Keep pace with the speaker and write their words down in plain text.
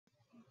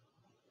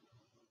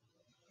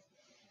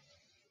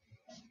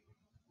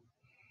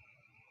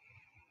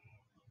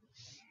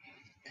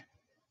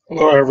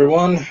Hello,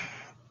 everyone.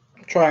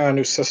 I'm trying a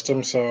new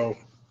system, so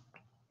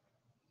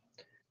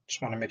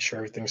just want to make sure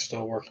everything's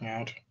still working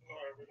out.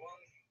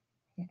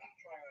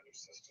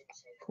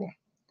 Cool.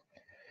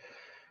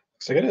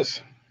 Looks like it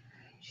is.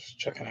 Just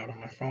checking out on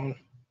my phone.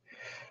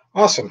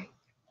 Awesome.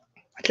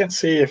 I can't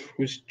see if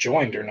who's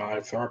joined or not,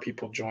 if there are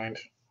people joined.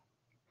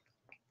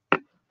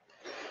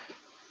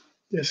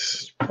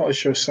 This probably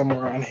shows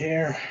somewhere on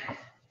here.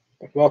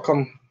 But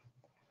welcome.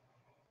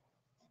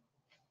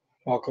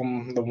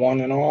 Welcome, the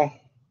one and all.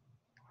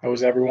 How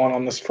is everyone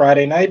on this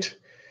Friday night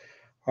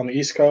on the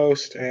East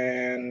Coast?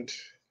 And,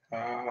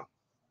 uh,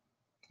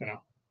 you know,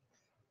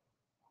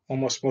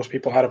 almost most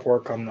people out of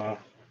work on the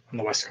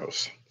West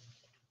Coast.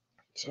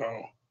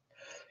 So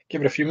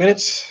give it a few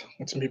minutes,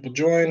 let some people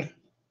join.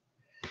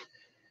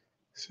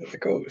 See how it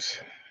goes.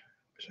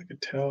 Wish I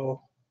could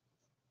tell.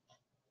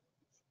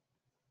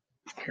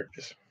 Here it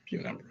is. A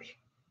few numbers.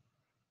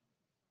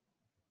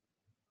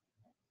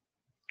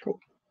 Cool.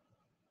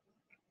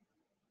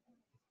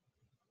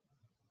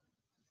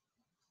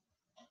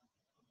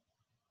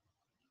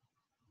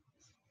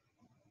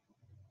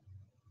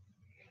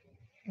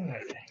 All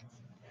right.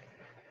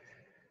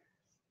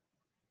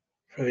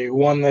 For the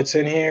one that's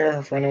in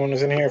here, for anyone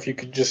who's in here, if you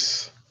could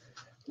just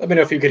let me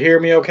know if you could hear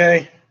me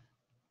okay.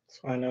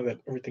 So I know that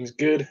everything's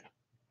good.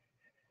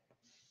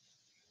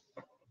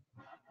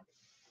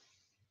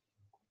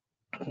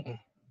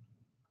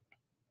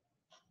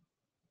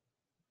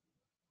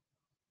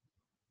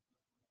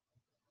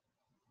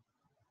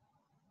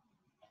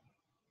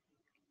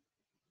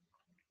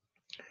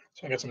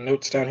 So I got some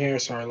notes down here.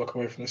 Sorry, look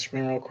away from the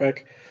screen real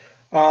quick.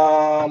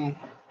 Um,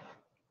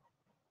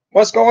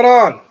 what's going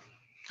on?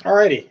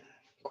 Alrighty,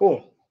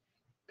 cool.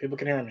 People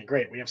can hear me.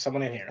 Great. We have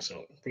someone in here.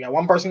 So if we got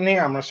one person in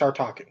here, I'm gonna start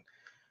talking.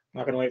 I'm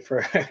not gonna wait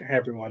for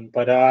everyone.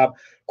 But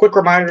quick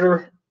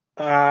reminder: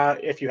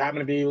 if you happen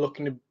to be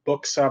looking to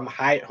book some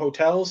Hyatt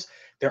hotels,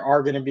 there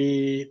are going to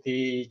be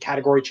the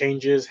category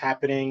changes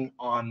happening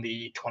on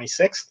the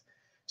 26th.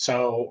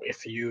 So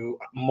if you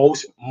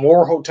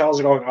more hotels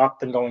are going up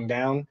than going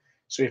down.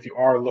 So if you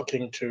are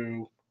looking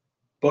to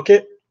book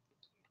it,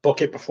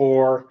 book it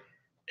before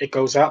it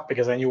goes up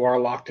because then you are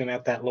locked in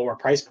at that lower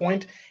price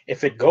point.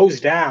 If it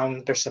goes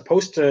down, they're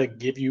supposed to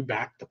give you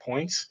back the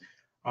points.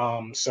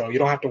 So you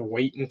don't have to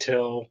wait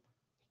until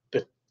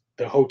the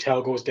the hotel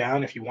goes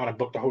down. If you want to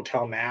book the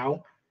hotel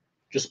now,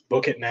 just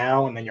book it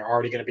now, and then you're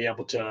already going to be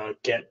able to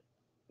get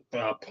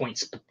the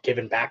points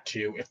given back to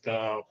you if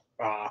the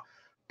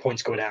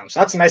points go down.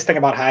 So that's the nice thing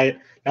about Hyatt.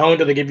 Not only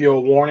do they give you a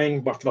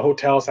warning, but for the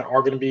hotels that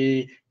are going to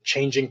be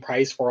changing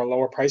price for a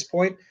lower price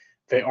point,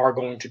 they are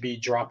going to be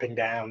dropping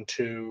down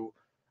to,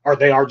 or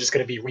they are just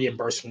going to be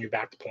reimbursing you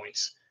back the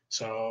points.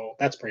 So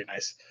that's pretty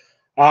nice.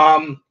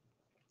 Um,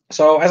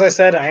 so as I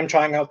said, I am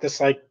trying out this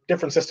like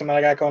different system that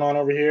I got going on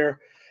over here.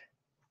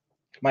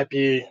 Might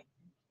be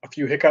a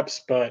few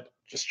hiccups, but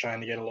just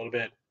trying to get a little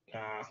bit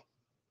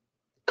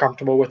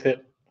comfortable with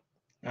it.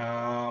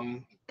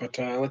 But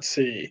let's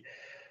see.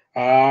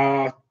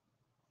 Uh,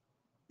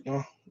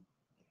 well,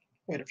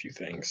 wait, a few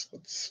things.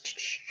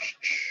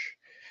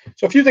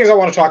 So a few things I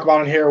want to talk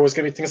about in here was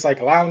going to be things like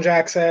lounge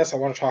access. I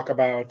want to talk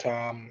about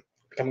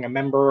becoming a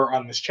member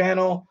on this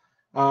channel,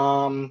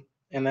 and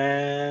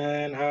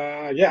then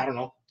yeah, I don't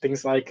know,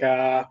 things like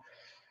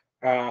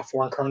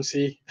foreign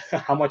currency.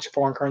 How much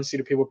foreign currency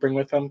do people bring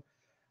with them?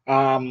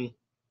 Um,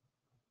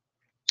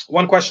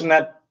 One question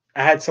that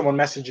I had someone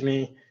message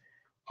me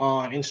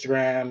on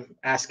Instagram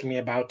asking me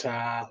about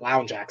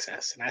lounge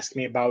access and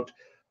asking me about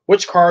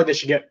which card they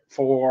should get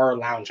for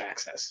lounge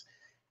access.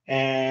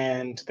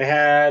 And they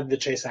had the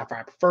Chase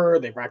Sapphire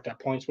Preferred. They racked up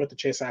points with the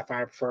Chase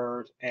Sapphire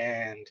Preferred.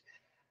 And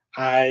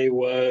I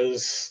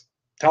was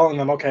telling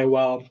them, okay,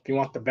 well, if you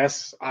want the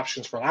best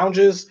options for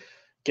lounges,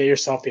 get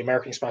yourself the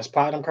American Express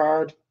Platinum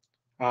card.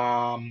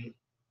 Um,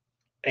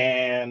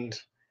 and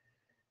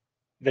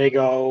they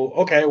go,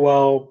 okay,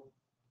 well,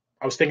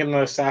 I was thinking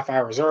the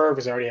Sapphire Reserve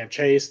because I already have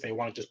Chase. They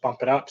want to just bump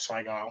it up. So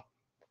I go,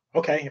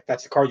 okay, if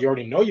that's the card you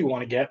already know you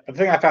want to get. But the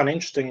thing I found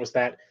interesting was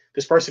that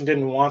this person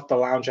didn't want the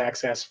lounge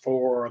access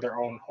for their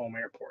own home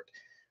airport.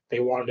 They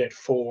wanted it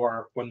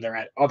for when they're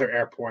at other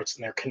airports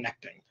and they're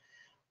connecting,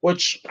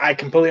 which I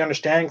completely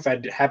understand because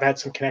I have had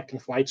some connecting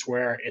flights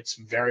where it's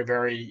very,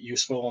 very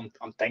useful, and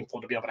I'm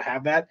thankful to be able to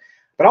have that.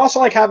 But I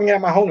also like having it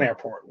at my home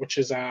airport, which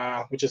is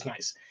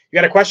nice. You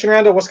got a question,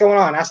 Randall? What's going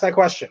on? Ask that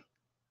question.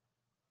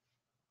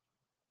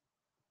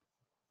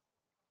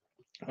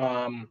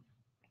 Um,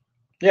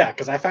 Yeah,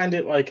 because I find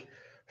it like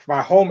for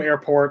my home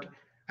airport,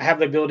 I have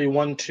the ability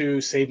one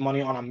to save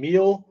money on a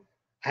meal.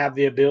 I have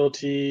the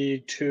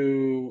ability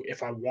to,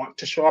 if I want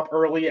to show up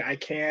early, I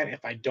can.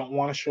 If I don't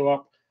want to show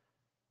up,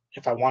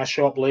 if I want to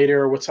show up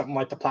later with something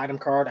like the platinum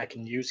card, I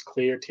can use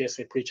Clear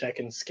TSA PreCheck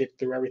and skip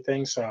through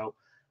everything. So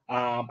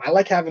I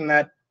like having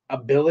that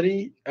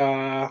ability.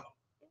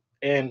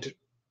 And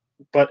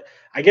but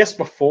I guess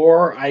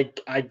before I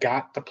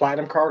got the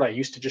platinum card, I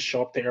used to just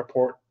show up at the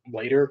airport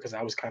later because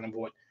that was kind of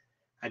what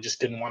I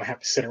just didn't want to have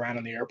to sit around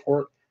in the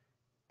airport.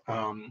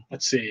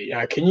 Let's see.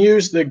 Can you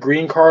use the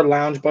green card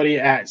lounge buddy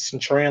at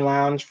Centurion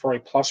Lounge for a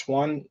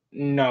 +1?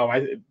 No,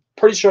 I'm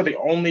pretty sure the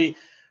only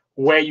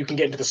way you can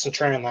get into the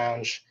Centurion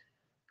Lounge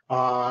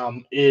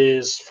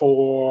is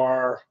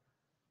for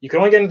you can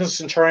only get into the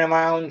Centurion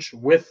Lounge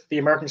with the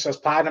American Express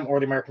Platinum or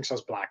the American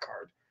Express Black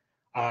card.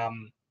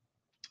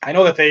 I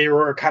know that they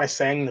were kind of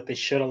saying that they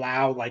should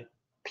allow like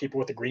people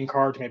with the green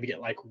card to maybe get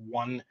like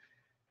one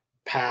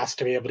pass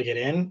to be able to get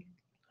in,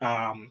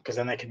 because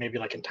then they can maybe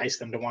like entice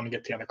them to want to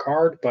get the other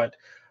card. But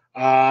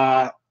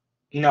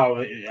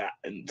no,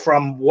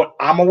 from what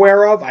I'm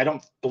aware of, I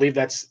don't believe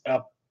that's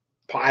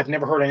I've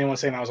never heard anyone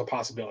saying that was a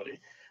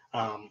possibility.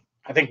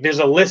 I think there's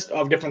a list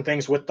of different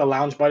things with the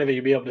lounge buddy that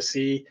you'll be able to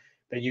see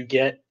that you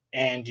get,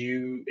 and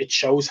it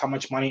shows how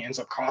much money ends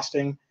up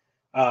costing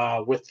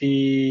with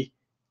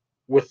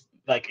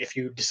like if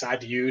you decide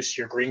to use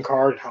your green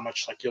card, how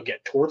much like you'll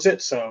get towards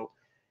it. So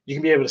you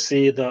can be able to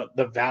see the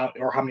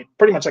value or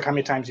pretty much like how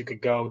many times you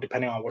could go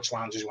depending on which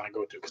lounges you want to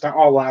go to, because not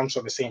all lounges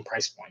are the same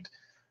price point.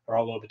 They're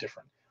all a little bit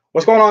different.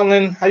 What's going on,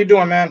 Lynn? How you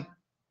doing, man?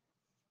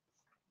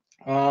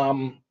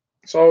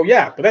 So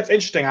yeah, but that's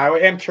interesting. I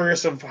am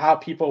curious of how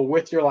people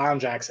with your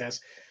lounge access,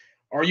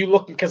 are you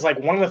looking, because like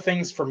one of the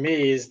things for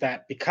me is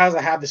that because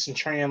I have the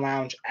Centurion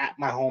Lounge at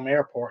my home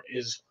airport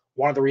is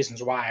one of the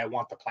reasons why I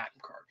want the Platinum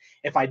card.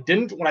 If I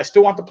didn't, when I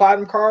still want the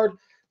Platinum card,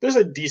 there's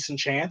a decent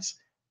chance.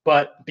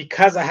 But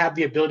because I have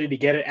the ability to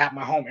get it at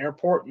my home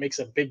airport, makes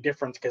a big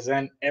difference, because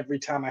then every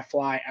time I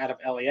fly out of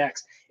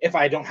LAX, if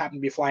I don't happen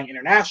to be flying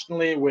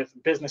internationally with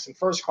business and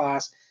first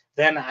class,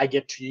 then I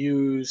get to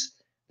use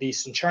the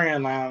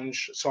Centurion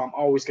Lounge. So I'm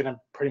always going to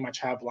pretty much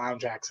have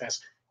lounge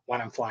access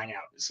when I'm flying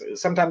out. So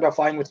sometimes I'm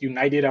flying with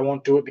United. I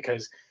won't do it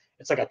because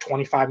it's like a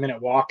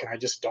 25-minute walk, and I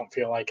just don't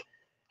feel like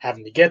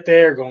having to get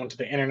there, going to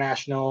the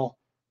international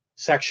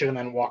section, and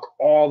then walk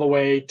all the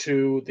way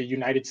to the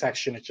United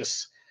section. It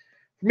just,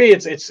 for me,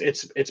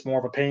 it's more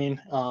of a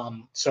pain.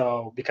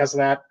 So because of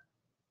that,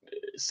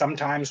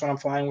 sometimes when I'm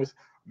flying with,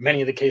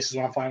 many of the cases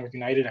when I'm flying with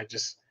United, I'm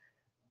just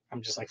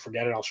like,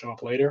 forget it, I'll show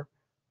up later.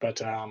 But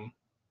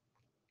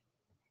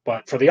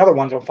for the other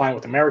ones, I'm flying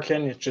with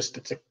American.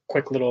 It's a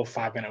quick little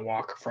 5-minute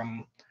walk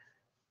from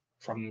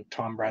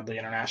Tom Bradley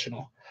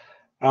International.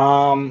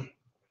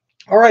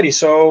 Alrighty,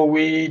 so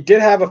we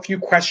did have a few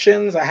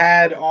questions. I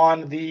had both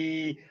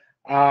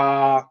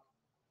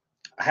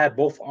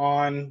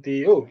on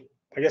the,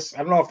 I guess, I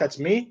don't know if that's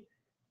me.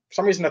 For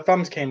some reason, the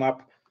thumbs came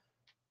up.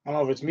 I don't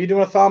know if it's me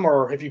doing a thumb,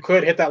 or if you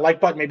could hit that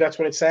like button, maybe that's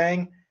what it's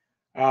saying.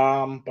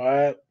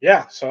 But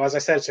yeah, so as I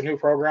said, it's a new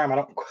program. I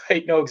don't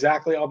quite know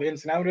exactly all the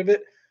ins and outs of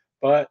it,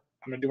 but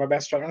I'm going to do my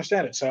best to try to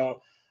understand it.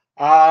 So,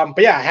 but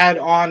yeah, I had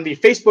on the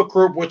Facebook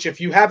group, which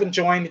if you haven't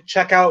joined,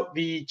 check out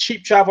the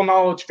Cheap Travel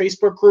Knowledge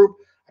Facebook group.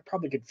 I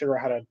probably could figure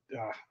out how to,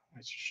 I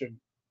should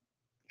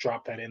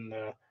drop that in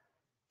the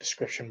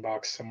description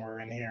box somewhere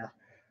in here.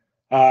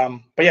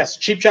 But yes,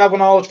 Cheap Travel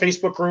Knowledge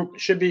Facebook group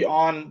should be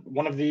on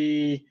one of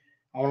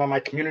my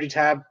community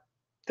tab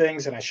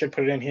things, and I should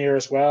put it in here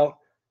as well.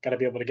 Got to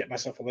be able to get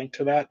myself a link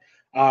to that.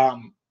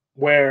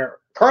 Where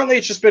currently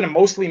it's just been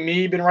mostly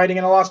me been writing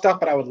in a lot of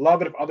stuff, but I would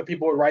love it if other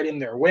people would write in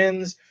their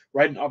wins,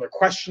 write in other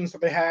questions that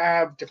they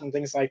have, different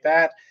things like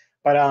that.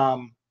 But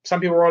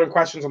some people wrote in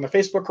questions on the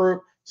Facebook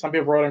group. Some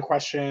people wrote in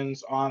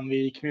questions on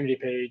the community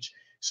page.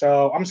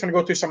 So I'm just going to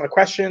go through some of the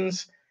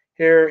questions.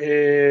 Here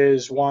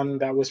is one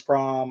that was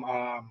from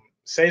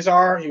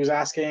Cesar. He was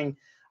asking,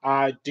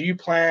 do you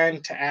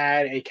plan to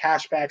add a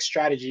cashback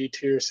strategy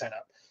to your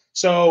setup?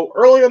 So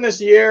earlier in this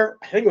year,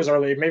 I think it was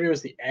early, maybe it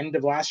was the end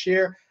of last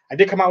year, I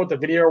did come out with a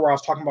video where I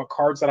was talking about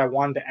cards that I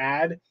wanted to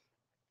add.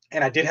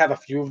 And I did have a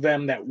few of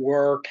them that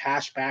were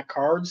cashback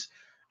cards.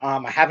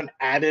 I haven't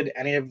added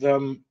any of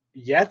them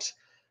yet.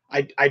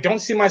 I don't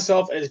see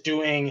myself as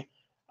doing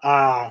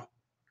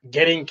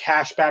getting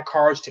cashback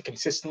cards to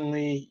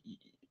consistently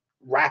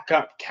rack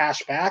up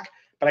cash back,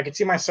 but I could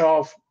see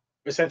myself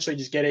essentially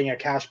just getting a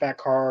cashback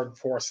card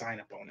for a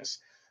sign-up bonus,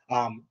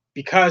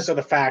 because of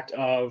the fact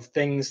of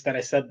things that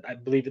I said, I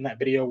believe in that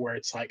video, where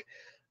it's like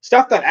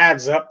stuff that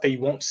adds up that you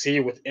won't see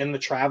within the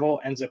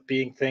travel ends up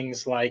being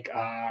things like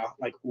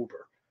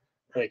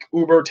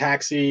Uber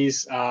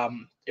taxis.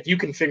 If you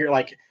can figure,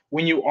 like,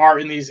 when you are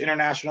in these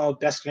international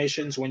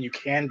destinations, when you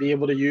can be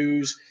able to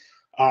use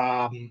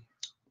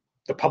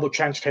the public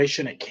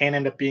transportation, it can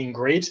end up being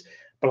great.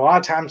 But a lot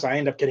of times I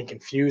end up getting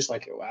confused.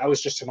 Like, I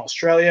was just in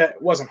Australia.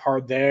 It wasn't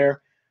hard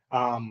there.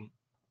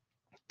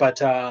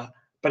 But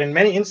in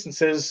many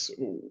instances,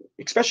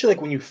 especially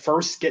like when you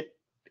first get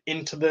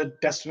into the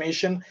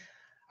destination,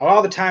 a lot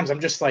of the times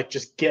I'm just like,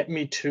 just get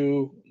me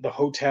to the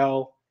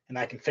hotel and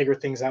I can figure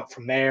things out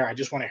from there. I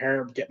just want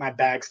to get my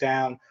bags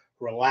down,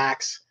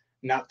 relax,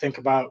 not think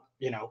about,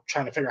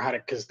 trying to figure out how to,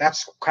 because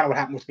that's kind of what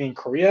happened with me in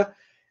Korea.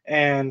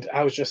 And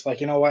I was just like,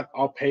 you know what,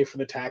 I'll pay for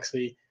the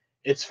taxi.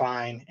 It's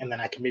fine. And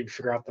then I can maybe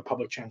figure out the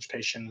public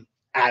transportation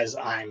as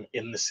I'm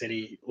in the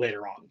city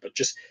later on. But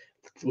just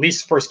at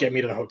least first get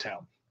me to the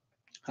hotel.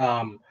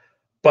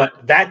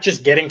 But that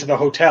just getting to the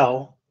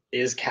hotel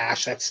is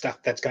cash. That's stuff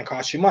that's going to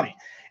cost you money.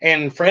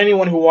 And for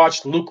anyone who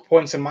watched Luke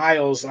Points and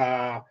Miles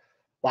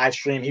live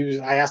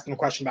stream. I asked him a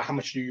question about how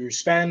much do you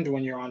spend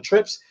when you're on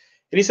trips,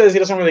 and he says he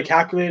doesn't really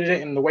calculate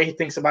it. And the way he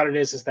thinks about it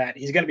is that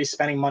he's going to be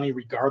spending money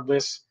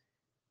regardless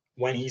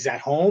when he's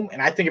at home.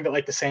 And I think of it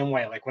like the same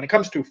way. Like when it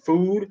comes to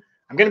food,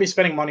 I'm going to be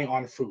spending money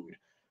on food.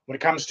 When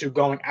it comes to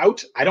going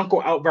out, I don't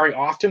go out very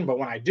often, but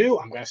when I do,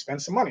 I'm going to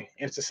spend some money.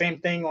 And it's the same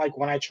thing like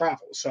when I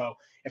travel. So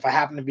if I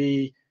happen to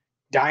be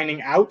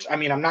dining out, I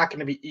mean, I'm not going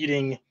to be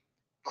eating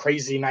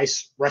crazy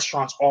nice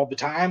restaurants all the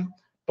time,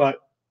 but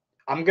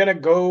I'm going to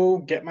go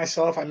get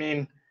myself, I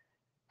mean,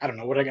 I don't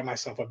know what I get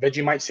myself, a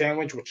Vegemite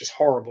sandwich, which is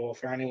horrible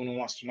for anyone who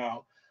wants to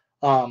know.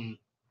 Um,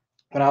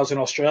 when I was in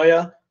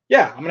Australia,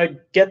 yeah, I'm gonna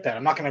get that.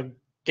 I'm not gonna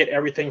get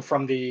everything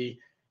from the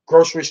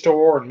grocery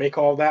store and make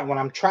all that. When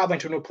I'm traveling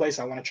to a new place,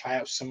 I want to try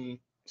out some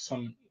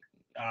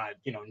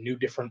new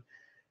different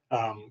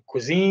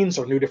cuisines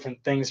or new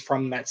different things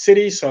from that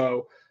city.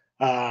 So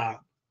uh,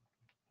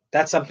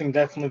 that's something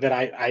definitely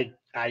that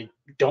I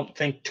don't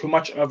think too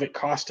much of it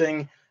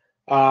costing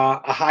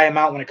a high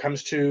amount when it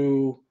comes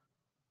to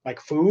like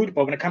food,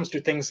 but when it comes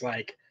to things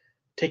like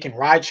taking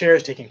ride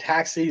shares, taking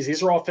taxis,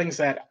 these are all things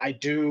that I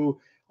do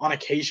on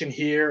occasion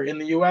here in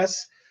the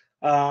US.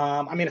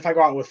 I mean, if I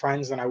go out with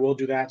friends, then I will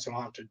do that, so I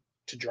don't have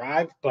to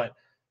drive, but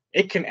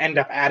it can end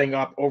up adding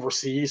up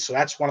overseas. So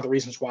that's one of the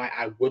reasons why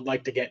I would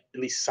like to get at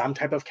least some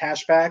type of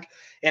cash back.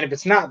 And if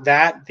it's not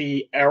that,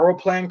 the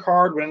Aeroplan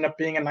card would end up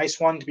being a nice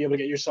one to be able to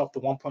get yourself the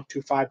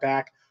 1.25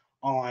 back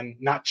on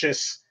not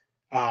just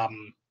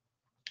um,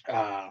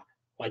 uh,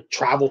 like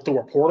travel through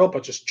a portal,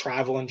 but just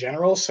travel in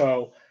general.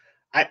 So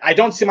I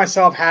don't see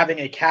myself having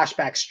a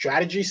cashback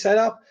strategy set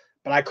up,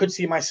 but I could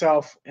see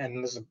myself, and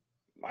there's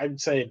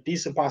I'd say a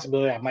decent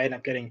possibility I might end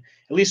up getting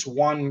at least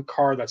one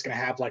card that's going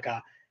to have like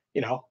a,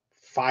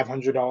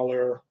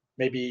 $500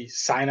 maybe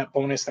sign up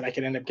bonus that I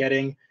could end up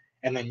getting,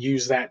 and then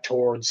use that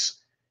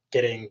towards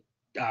getting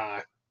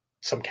uh,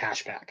 some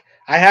cash back.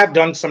 I have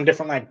done some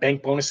different like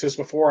bank bonuses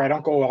before. I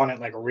don't go on it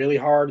like really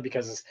hard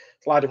because it's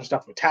a lot of different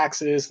stuff with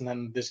taxes, and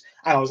then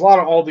I don't know, there's a lot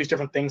of all these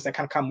different things that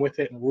kind of come with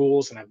it and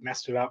rules, and I've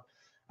messed it up.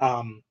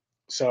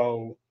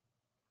 So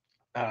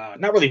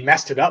not really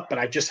messed it up, but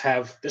I just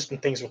have there's been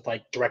things with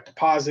like direct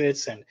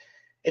deposits, and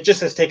it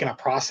just has taken a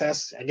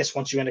process. I guess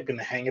once you end up in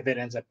the hang of it,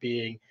 it ends up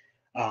being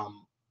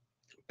um,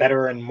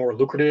 better and more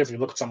lucrative. You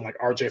look at something like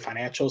RJ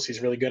Financials;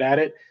 he's really good at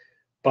it.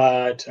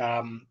 But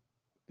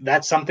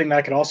that's something that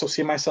I could also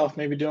see myself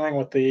maybe doing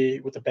with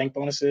the bank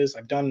bonuses.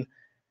 I've done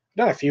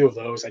a few of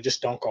those. I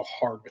just don't go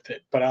hard with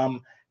it. But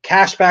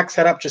cashback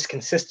setup just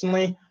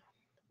consistently.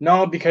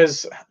 No,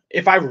 because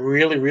if I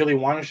really, really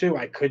wanted to,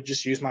 I could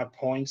just use my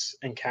points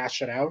and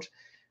cash it out.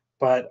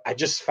 But I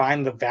just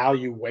find the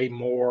value way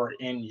more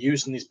in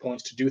using these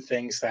points to do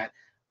things that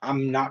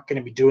I'm not going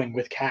to be doing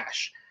with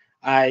cash.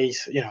 I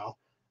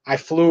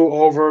flew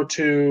over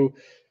to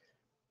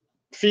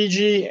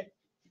Fiji,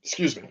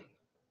 excuse me,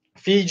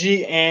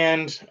 Fiji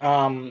and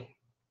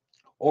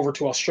over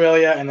to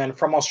Australia, and then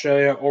from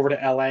Australia over to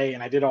LA.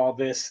 And I did all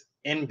this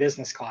in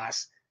business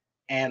class.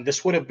 And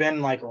this would have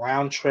been like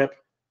round trip.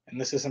 And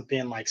this isn't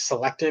being like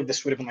selective.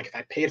 This would have been like if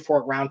I paid for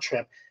it round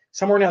trip,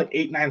 somewhere near like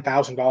 $8,000,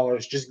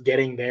 $9,000 just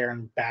getting there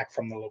and back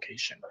from the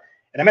location.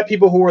 And I met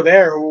people who were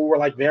there who were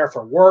like there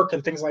for work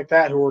and things like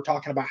that, who were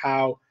talking about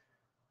how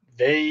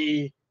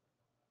they,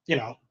 you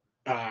know,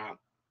 uh,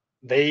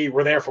 they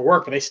were there for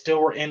work, but they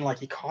still were in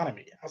like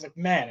economy. I was like,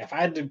 man, if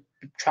I had to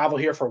travel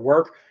here for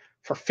work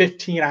for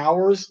 15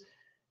 hours,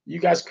 you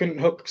guys couldn't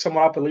hook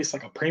someone up at least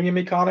like a premium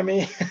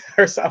economy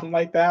or something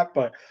like that.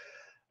 But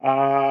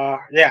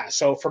yeah,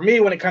 so for me,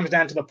 when it comes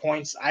down to the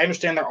points, I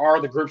understand there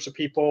are the groups of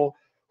people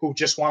who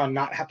just want to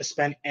not have to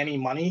spend any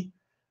money.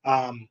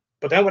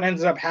 But then what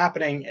ends up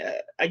happening,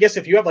 I guess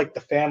if you have like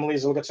the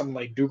families, look at something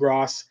like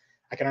Dougras,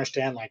 I can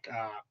understand like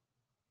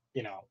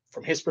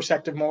from his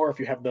perspective more. If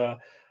you have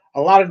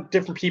a lot of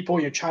different people,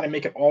 you're trying to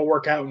make it all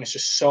work out, and it's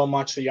just so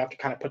much that you have to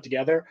kind of put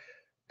together.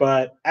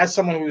 But as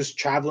someone who's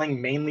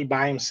traveling mainly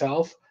by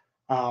himself,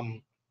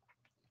 um,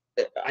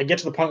 I get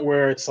to the point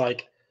where it's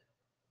like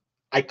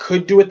I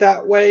could do it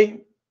that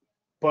way,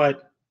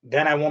 but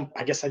then I won't.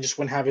 I guess I just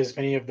wouldn't have as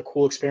many of the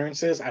cool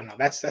experiences. I don't know.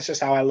 That's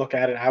just how I look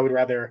at it. I would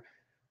rather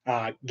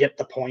get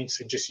the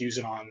points and just use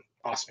it on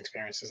awesome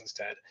experiences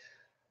instead.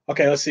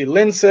 Okay, let's see.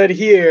 Lynn said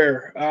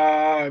here,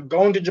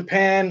 going to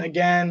Japan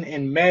again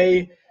in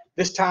May.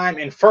 This time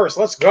in first.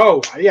 Let's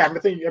go. Yeah, I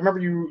remember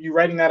you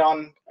writing that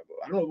on.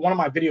 I don't know, one of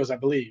my videos, I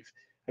believe.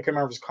 I can't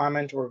remember if it was a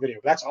comment or a video.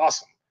 That's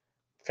awesome.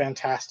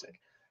 Fantastic.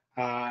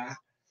 Uh,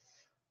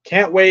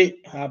 can't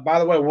wait. By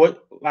the way,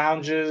 what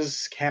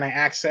lounges can I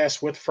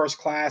access with first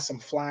class? I'm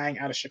flying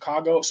out of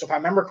Chicago. So if I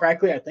remember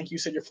correctly, I think you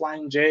said you're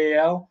flying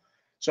JAL.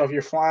 So if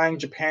you're flying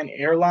Japan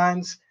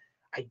Airlines,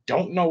 I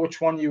don't know which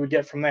one you would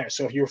get from there.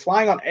 So if you're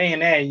flying on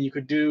ANA, you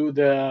could do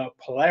the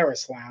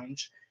Polaris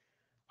Lounge.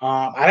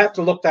 I'd have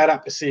to look that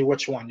up to see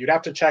which one. You'd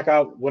have to check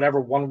out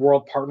whatever One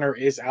World partner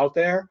is out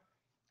there.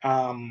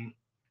 Um,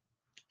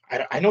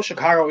 I know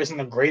Chicago isn't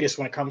the greatest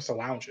when it comes to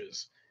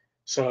lounges.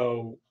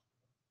 So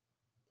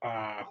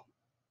uh,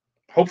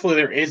 hopefully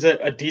there is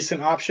a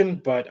decent option,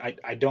 but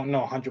I don't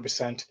know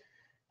 100%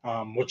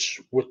 what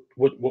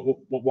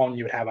one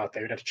you would have out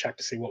there. You'd have to check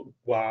to see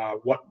what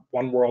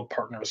One World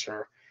partners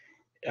are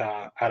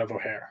out of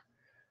O'Hare.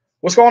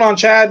 What's going on,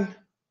 Chad?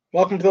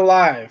 Welcome to the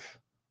live.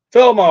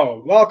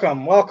 Filmo,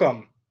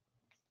 welcome.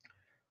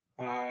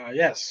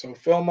 Yes, so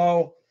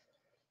Filmo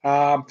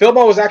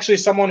was actually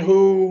someone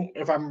who,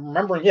 if I'm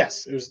remembering,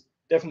 yes, it was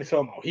definitely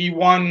Filmo. He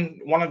won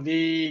one of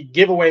the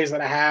giveaways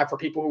that I have for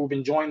people who've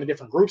been joining the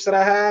different groups that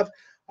I have.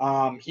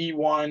 He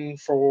won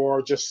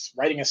for just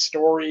writing a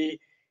story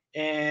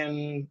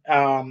on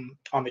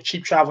the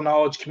Cheap Travel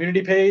Knowledge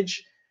community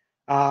page.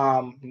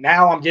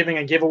 Now I'm giving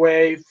a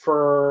giveaway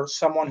for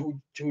someone who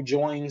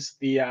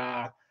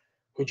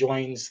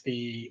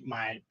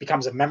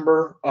becomes a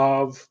member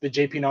of the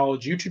JP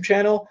Knowledge YouTube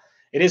channel.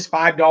 It is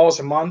 $5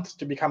 a month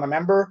to become a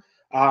member,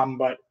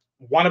 but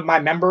one of my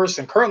members,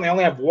 and currently I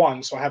only have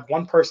one, so I have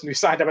one person who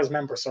signed up as a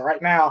member. So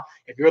right now,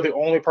 if you're the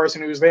only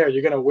person who's there,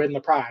 you're going to win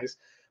the prize.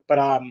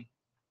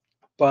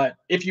 But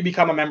if you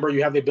become a member,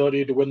 you have the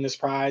ability to win this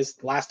prize.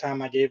 The last time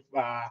I gave,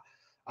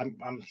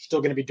 I'm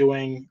still going to be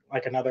doing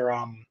like another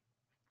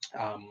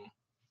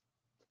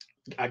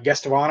a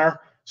guest of honor.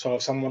 So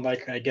if someone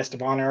like a guest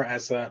of honor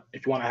if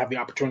you want to have the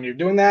opportunity of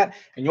doing that,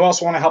 and you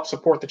also want to help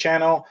support the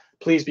channel,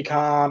 please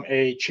become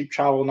a Cheap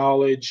Travel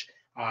Knowledge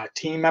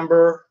team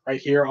member right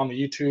here on the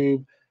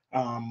YouTube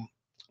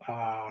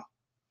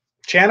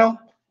channel.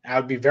 I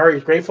would be very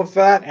grateful for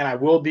that, and I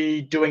will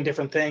be doing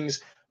different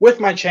things with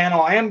my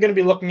channel. I am going to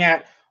be looking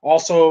at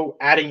also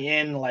adding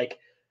in like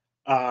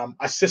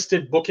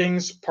assisted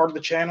bookings part of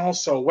the channel.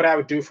 So what I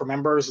would do for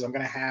members is I'm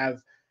going to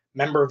have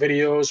member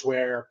videos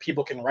where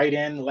people can write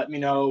in, let me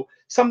know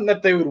something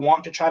that they would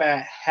want to try to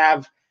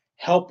have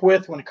help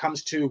with when it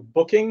comes to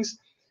bookings.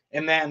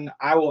 And then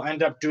I will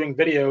end up doing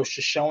videos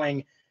just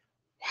showing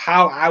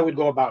how I would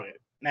go about it.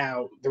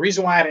 Now, the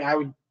reason why I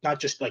would not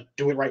just like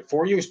do it right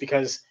for you is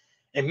because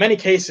in many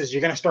cases,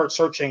 you're going to start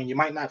searching and you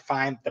might not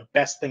find the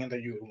best thing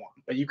that you would want,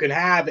 but you can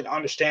have an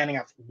understanding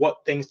of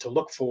what things to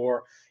look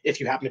for if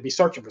you happen to be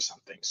searching for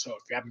something. So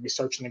if you happen to be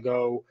searching to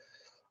go,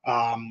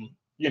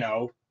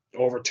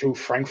 over to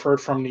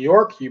Frankfurt from New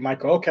York, you might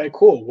go, okay,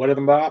 cool. What are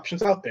the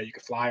options out there? You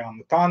could fly on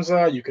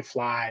Lufthansa. You could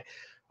fly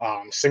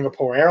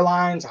Singapore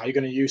Airlines. How are you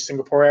going to use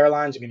Singapore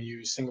Airlines? You're going to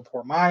use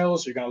Singapore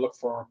Miles. You're going to look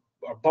for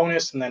a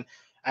bonus and then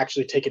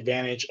actually take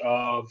advantage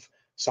of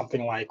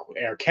something like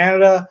Air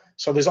Canada.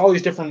 So there's all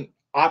these different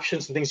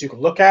options and things you can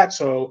look at.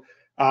 So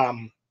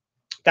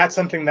that's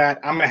something that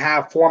I'm going to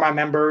have for my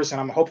members,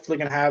 and I'm hopefully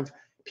going to have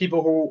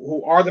people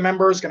who are the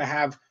members going to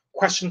have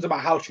questions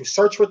about how to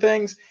search for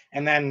things.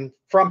 And then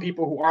from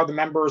people who are the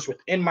members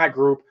within my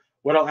group,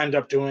 what I'll end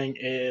up doing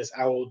is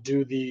I will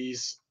do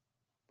these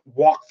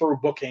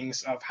walkthrough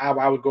bookings of how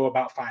I would go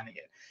about finding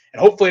it.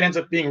 And hopefully it ends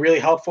up being really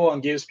helpful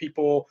and gives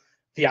people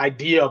the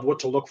idea of what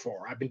to look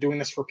for. I've been doing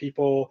this for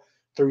people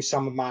through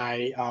some of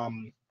my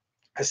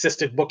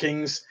assisted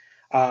bookings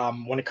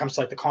when it comes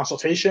to like the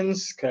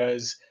consultations,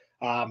 because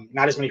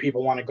not as many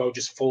people want to go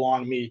just full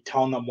on me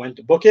telling them when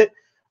to book it.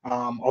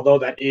 Although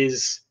that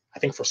is, I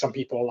think for some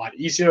people a lot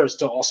easier. It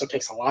still also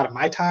takes a lot of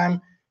my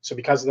time. So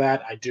because of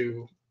that, I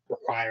do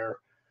require,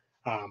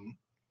 I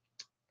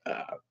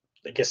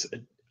guess,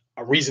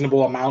 a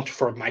reasonable amount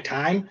for my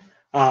time.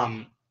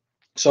 But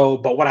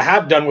what I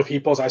have done with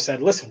people is I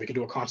said, listen, we could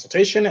do a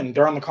consultation, and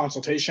during the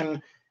consultation,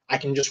 I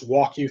can just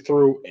walk you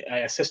through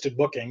an assisted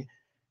booking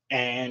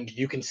and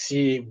you can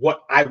see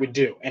what I would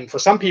do. And for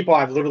some people,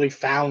 I've literally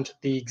found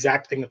the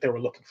exact thing that they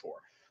were looking for.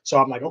 So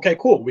I'm like, okay,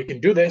 cool, we can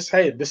do this.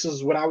 Hey, this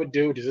is what I would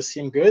do. Does this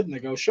seem good? And they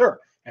go, sure.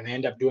 And they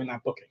end up doing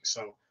that booking.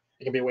 So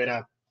it can be a way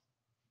to,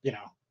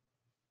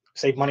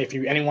 save money. If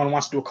anyone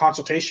wants to do a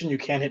consultation, you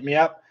can hit me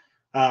up.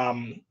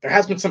 There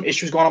has been some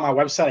issues going on my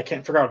website. I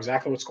can't figure out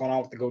exactly what's going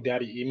on with the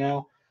GoDaddy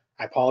email.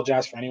 I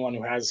apologize for anyone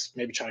who has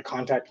maybe tried to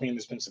contact me and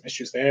there's been some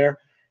issues there.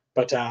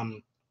 But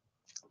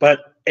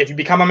if you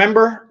become a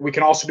member, we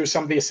can also do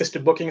some of the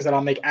assisted bookings that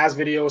I'll make as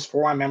videos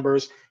for my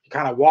members to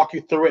kind of walk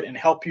you through it and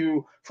help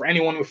you for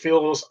anyone who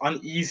feels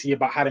uneasy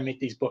about how to make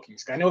these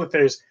bookings. I know that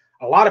there's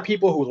a lot of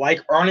people who like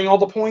earning all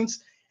the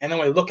points, and then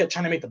when they look at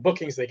trying to make the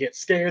bookings, they get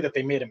scared that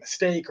they made a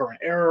mistake or an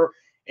error.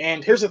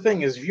 And here's the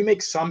thing is, if you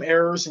make some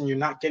errors and you're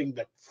not getting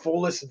the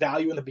fullest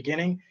value in the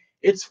beginning,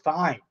 it's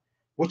fine.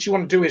 What you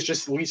want to do is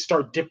just at least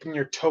start dipping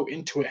your toe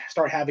into it,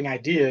 start having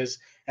ideas.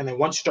 And then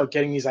once you start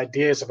getting these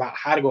ideas about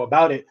how to go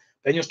about it,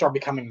 then you'll start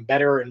becoming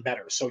better and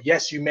better. So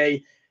yes, you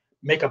may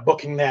make a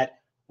booking that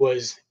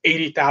was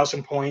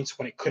 80,000 points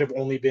when it could have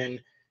only been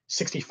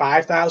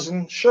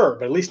 65,000. Sure,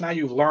 but at least now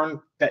you've learned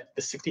that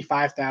the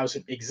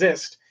 65,000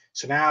 exist.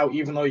 So now,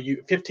 even though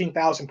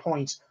 15,000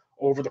 points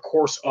over the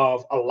course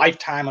of a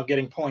lifetime of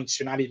getting points,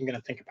 you're not even going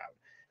to think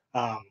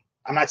about.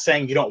 I'm not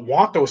saying you don't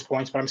want those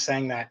points, but I'm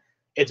saying that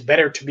it's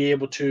better to be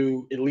able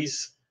to at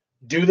least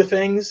do the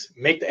things,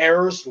 make the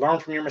errors, learn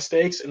from your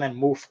mistakes, and then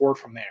move forward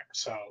from there.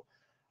 So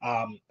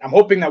I'm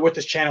hoping that with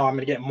this channel, I'm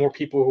going to get more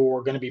people who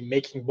are going to be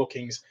making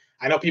bookings.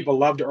 I know people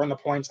love to earn the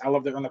points. I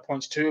love to earn the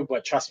points too,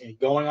 but trust me,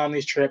 going on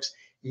these trips,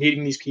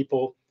 meeting these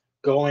people,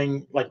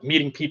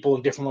 meeting people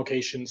in different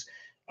locations,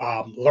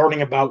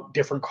 learning about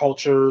different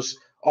cultures,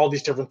 all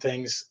these different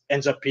things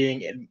ends up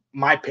being, in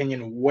my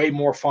opinion, way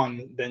more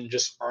fun than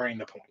just earning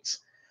the points.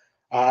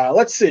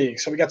 Let's see.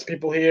 So we got some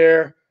people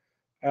here.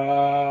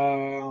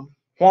 Juan,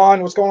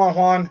 what's going on,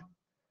 Juan?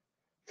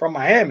 From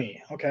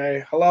Miami.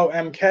 Okay. Hello,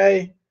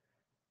 MK.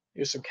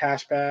 Here's some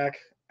cash back.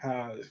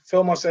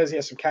 Filmo says he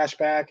has some cash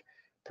back.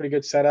 Pretty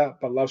good setup,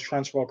 but loves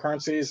transferable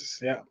currencies.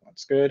 Yeah,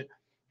 that's good.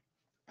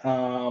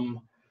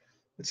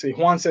 Let's see.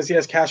 Juan says he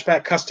has cash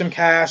back, custom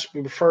cash.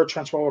 We prefer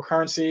transferable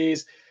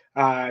currencies.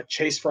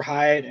 Chase for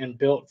Hyatt and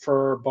Built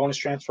for bonus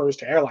transfers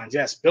to airlines.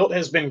 Yes, Built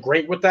has been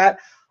great with that.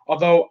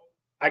 Although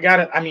I got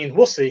it. I mean,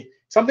 we'll see.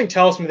 Something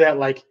tells me that,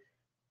 like,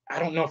 I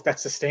don't know if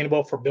that's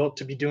sustainable for Built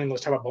to be doing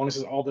those type of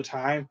bonuses all the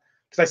time.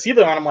 Because I see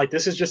that on, I'm like,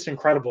 this is just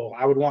incredible.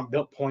 I would want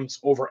Built points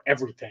over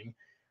everything.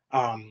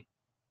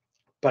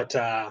 But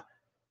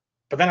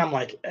then I'm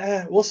like,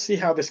 we'll see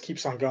how this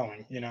keeps on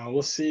going.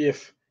 We'll see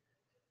if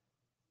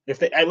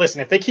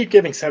they keep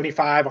giving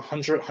 75,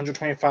 100,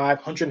 125,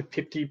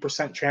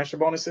 150% transfer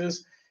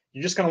bonuses,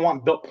 you're just going to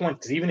want Built points.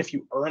 Because even if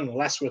you earn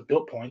less with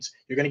Built points,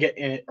 you're going to get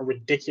a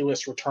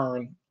ridiculous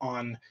return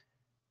on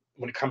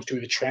when it comes to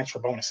the transfer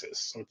bonuses.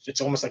 So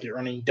it's almost like you're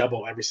earning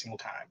double every single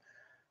time.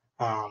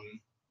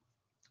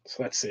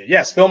 So let's see.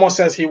 Yes, Filmo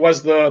says he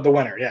was the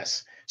winner.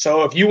 Yes.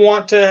 So if you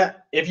want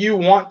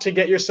to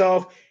get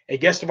yourself a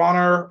guest of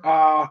honor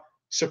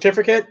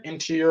certificate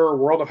into your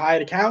World of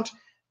Hyatt account,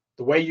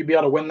 the way you'd be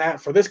able to win that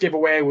for this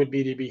giveaway would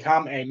be to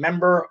become a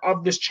member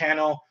of this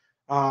channel.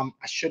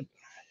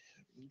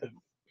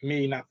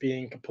 Me not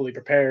being completely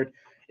prepared.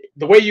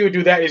 The way you would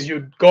do that is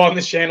you'd go on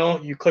this channel,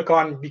 you click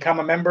on become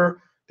a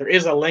member. There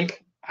is a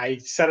link. I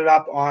set it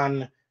up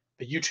on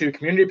the YouTube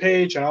community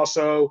page, and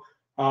also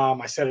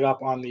I set it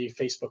up on the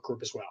Facebook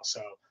group as well.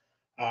 So,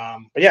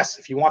 but yes,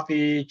 if you want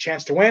the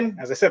chance to win,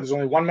 as I said, there's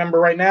only one member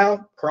right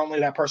now. Currently,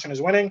 that person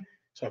is winning.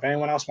 So if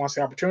anyone else wants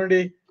the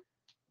opportunity,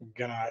 I'm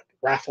going to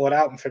raffle it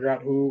out and figure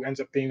out who ends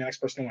up being the next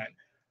person to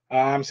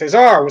win.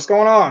 Cesar, what's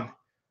going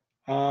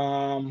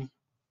on?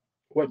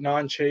 What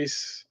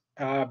non-Chase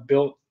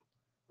Built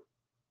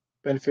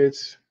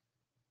benefits?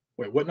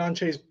 Wait, what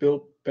non-Chase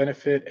Built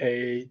benefit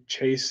a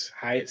Chase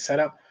Hyatt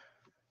setup?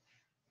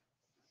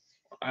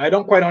 I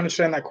don't quite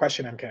understand that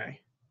question, MK.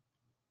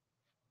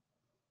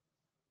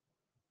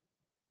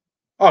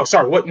 Oh,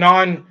 sorry. What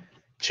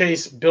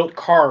non-Chase Built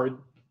card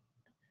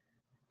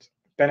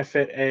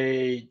benefit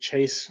a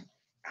Chase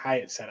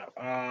Hyatt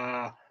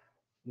setup?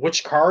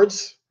 Which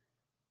cards?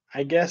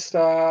 I guess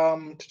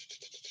I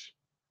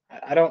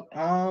don't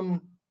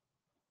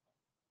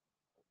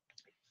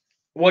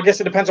well, I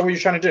guess it depends on what you're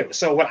trying to do.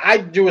 So what I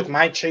do with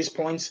my Chase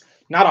points,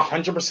 not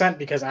 100%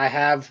 because I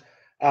have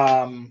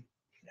I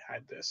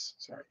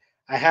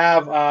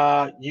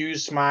have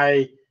used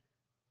my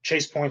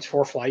Chase points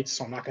for flights,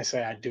 so I'm not going to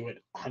say I do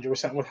it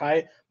 100% with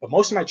Hyatt, but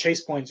most of my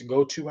Chase points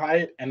go to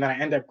Hyatt, and then I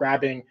end up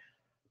grabbing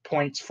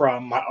points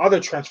from my other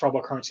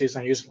transferable currencies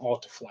and I use them all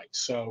to flights.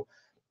 So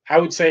I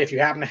would say if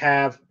you're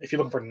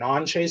looking for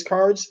non-Chase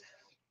cards,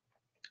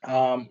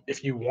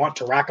 if you want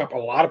to rack up a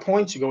lot of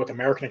points, you go with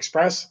American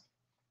Express,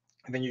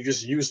 and then you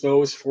just use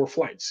those for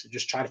flights. You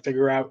just try to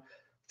figure out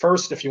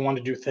first if you want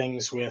to do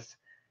things with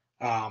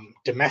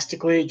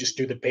domestically, just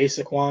do the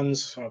basic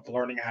ones of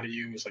learning how to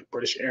use like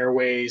British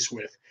Airways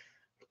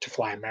to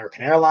fly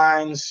American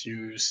Airlines,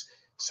 use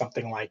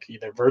something like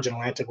either Virgin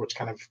Atlantic, which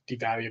kind of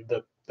devalued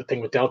the thing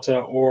with Delta,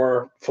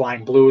 or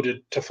Flying Blue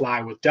to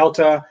fly with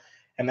Delta.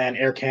 And then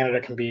Air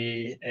Canada can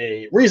be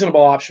a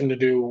reasonable option to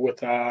do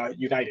with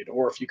United,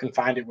 or if you can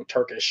find it with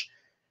Turkish,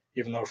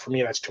 even though for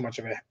me that's too much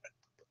of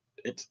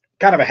it's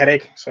kind of a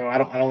headache, so I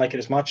don't like it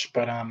as much.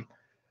 But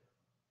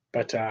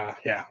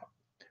yeah.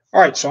 All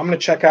right, so I'm going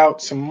to check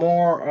out some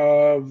more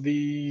of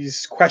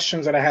these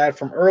questions that I had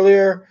from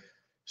earlier.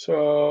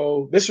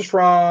 So this is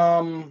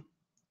from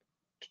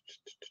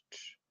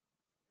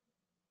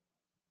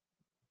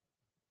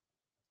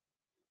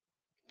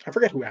I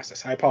forget who asked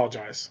this. I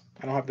apologize.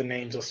 I don't have the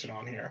names listed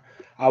on here.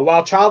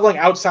 While traveling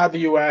outside the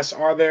U.S.,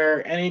 are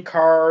there any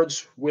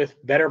cards with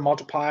better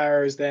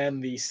multipliers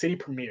than the City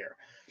Premier?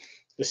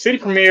 The City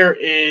Premier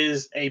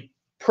is a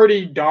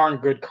pretty darn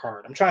good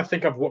card. I'm trying to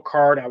think of what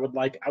card I would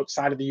like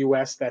outside of the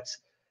U.S. that's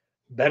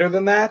better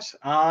than that.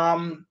 If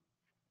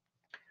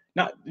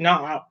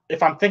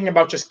I'm thinking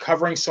about just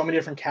covering so many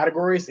different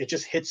categories, it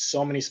just hits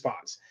so many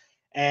spots.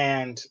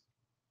 And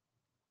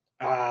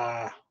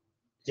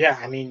yeah,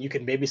 I mean, you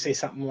could maybe say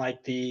something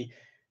like the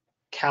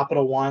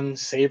Capital One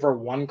Saver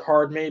One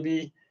card,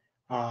 maybe.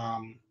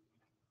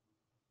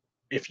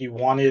 If you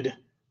wanted,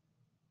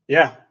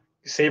 yeah,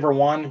 Saver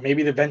One,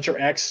 maybe the Venture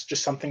X,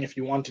 just something if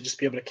you want to just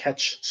be able to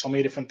catch so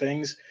many different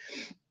things.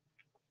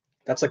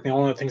 That's like the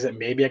only things that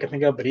maybe I can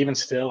think of. But even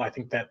still, I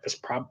think that there's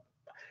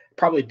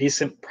probably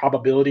decent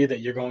probability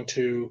that you're going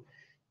to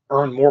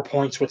earn more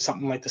points with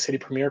something like the City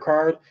Premier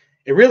card.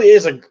 It really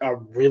is a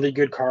really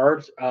good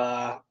card.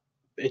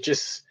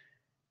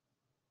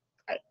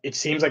 It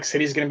seems like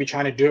City's going to be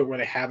trying to do it where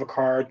they have a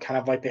card kind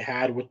of like they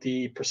had with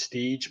the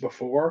Prestige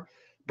before.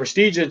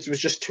 Prestige, it was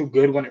just too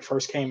good when it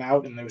first came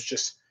out, and there was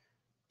just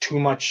too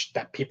much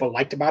that people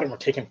liked about it and were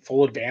taking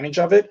full advantage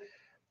of it.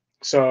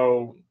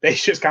 So they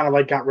just kind of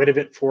like got rid of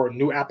it for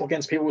new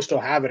applicants. People who still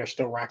have it are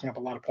still racking up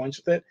a lot of points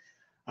with it.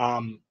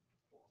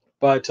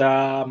 But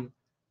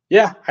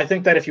yeah, I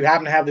think that if you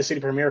happen to have the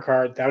City Premier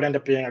card, that would end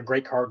up being a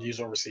great card to use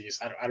overseas.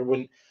 I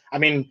wouldn't. I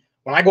mean,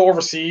 when I go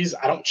overseas,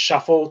 I don't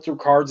shuffle through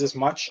cards as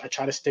much. I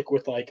try to stick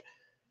with like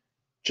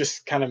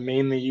just kind of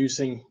mainly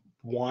using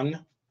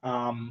one.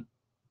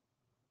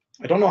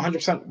 I don't know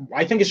 100%.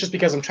 I think it's just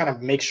because I'm trying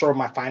to make sure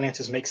my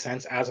finances make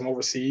sense as I'm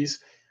overseas.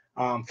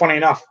 Funny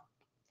enough,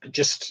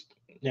 just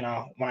when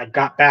I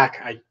got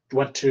back, I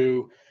went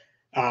to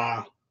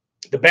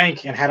the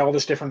bank and had all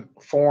this different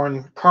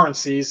foreign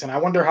currencies, and I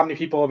wonder how many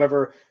people have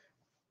ever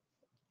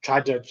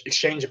tried to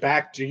exchange it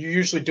back. Do you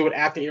usually do it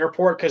at the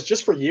airport? Because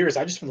just for years,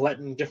 I've just been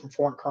letting different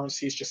foreign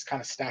currencies just kind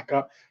of stack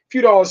up, a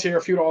few dollars here,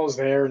 a few dollars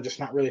there, and just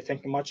not really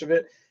thinking much of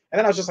it. And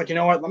then I was just like, you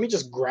know what? Let me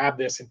just grab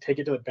this and take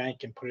it to the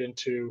bank and put it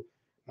into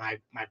my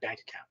bank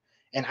account.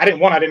 And I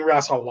didn't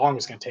realize how long it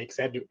was going to take because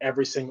I had to do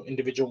every single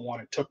individual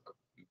one. It took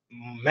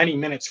many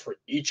minutes for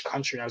each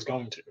country I was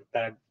going to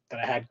that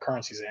I had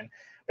currencies in.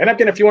 I ended up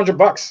getting a few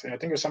 $100. I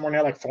think it was somewhere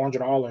near like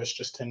 $400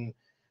 just in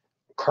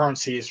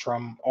currencies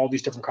from all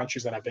these different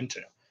countries that I've been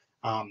to.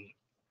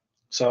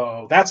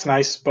 So that's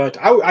nice, but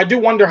I do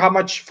wonder how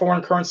much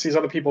foreign currencies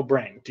other people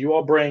bring. Do you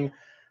all bring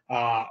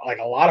like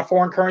a lot of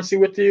foreign currency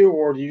with you,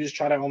 or do you just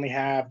try to only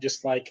have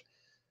just like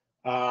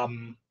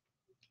um,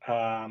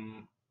 I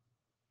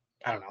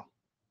don't know?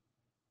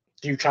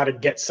 Do you try to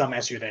get some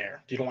as you're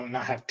there? Do you don't want to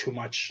not have too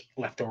much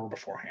left over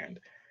beforehand?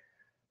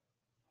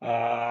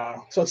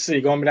 So let's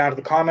see, going down to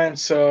the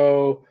comments.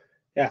 So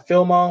yeah,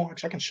 Filmo,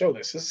 actually I can show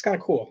this. This is kind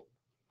of cool.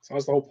 So that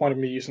was the whole point of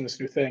me using this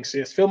new thing. So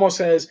yes, Filmo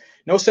says,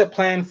 no set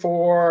plan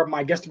for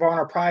my guest of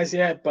honor prize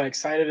yet, but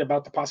excited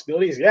about the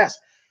possibilities. Yes,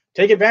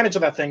 take advantage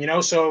of that thing.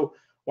 So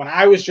when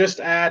I was just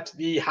at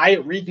the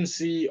Hyatt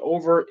Regency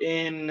over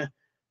in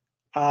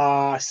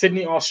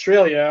Sydney,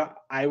 Australia,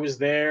 I was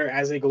there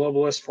as a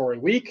globalist for a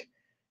week,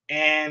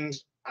 and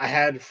I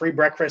had free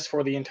breakfast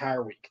for the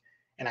entire week.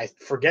 And I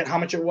forget how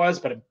much it was,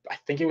 but I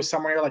think it was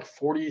somewhere like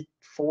 $44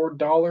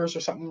 or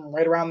something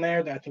right around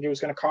there that I think it was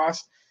going to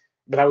cost.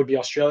 But that would be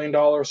Australian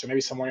dollars, so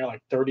maybe somewhere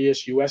like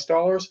 30-ish US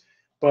dollars.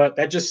 But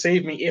that just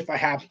saved me, if I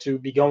happen to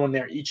be going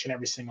there each and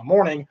every single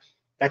morning,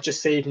 that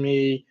just saved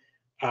me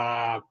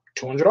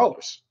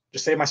 $200.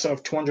 Just saved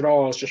myself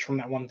 $200 just from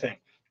that one thing.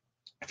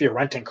 If you're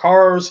renting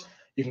cars,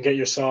 you can get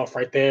yourself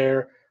right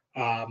there.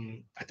 I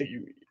think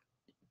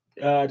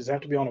does it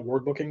have to be on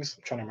award bookings?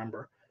 I'm trying to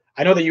remember.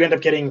 I know that you end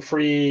up getting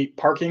free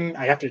parking.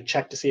 I have to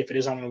check to see if it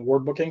is on an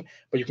award booking,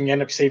 but you can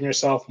end up saving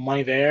yourself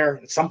money there.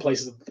 In some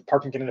places, the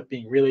parking can end up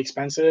being really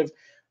expensive.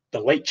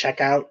 The late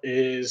checkout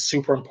is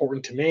super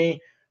important to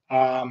me.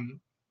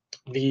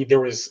 There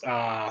was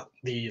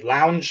the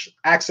lounge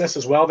access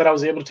as well that I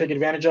was able to take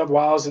advantage of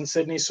while I was in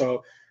Sydney.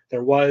 So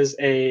there was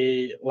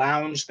a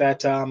lounge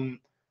that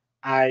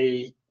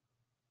I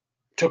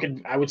took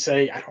it. I would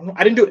say, I don't know,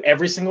 I didn't do it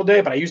every single day,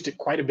 but I used it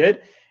quite a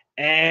bit.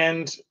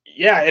 And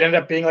yeah, it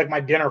ended up being like my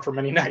dinner for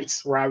many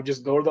nights, where I would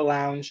just go to the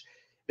lounge.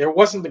 There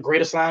wasn't the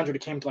greatest lounge when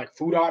it came to like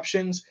food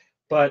options,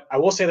 but I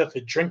will say that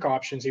the drink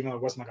options, even though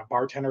it wasn't like a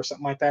bartender or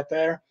something like that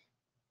there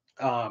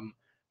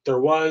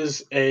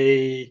was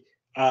they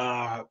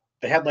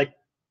had like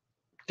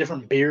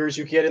different beers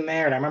you could get in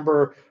there. And I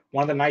remember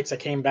one of the nights I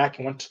came back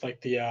and went to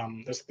like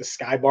there's the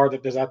Sky Bar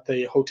that there's at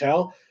the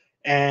hotel,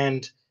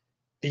 and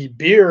the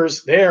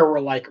beers there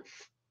were like,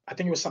 I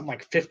think it was something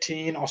like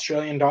 15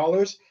 Australian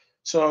dollars.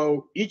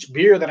 So each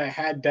beer that I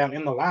had down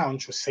in the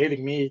lounge was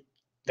saving me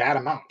that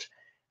amount.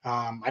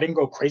 I didn't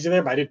go crazy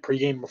there, but I did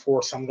pregame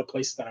before some of the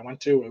places that I went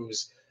to. It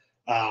was,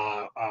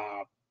 what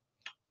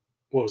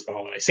was the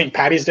holiday? St.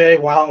 Patty's Day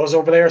while I was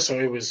over there. So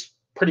it was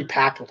pretty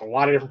packed with a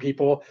lot of different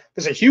people.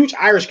 There's a huge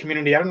Irish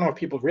community. I don't know if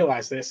people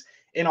realize this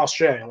in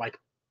Australia, like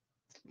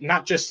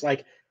not just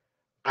like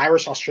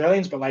Irish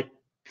Australians, but like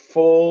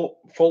full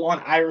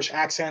on Irish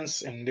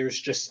accents. And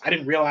there's just, I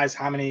didn't realize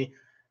how many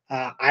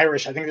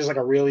Irish. I think there's like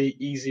a really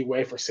easy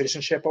way for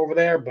citizenship over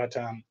there, but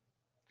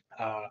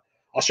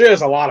Australia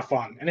is a lot of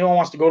fun. Anyone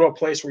wants to go to a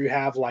place where you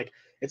have like,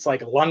 it's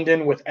like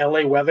London with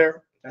LA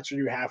weather, that's what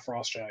you have for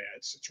Australia.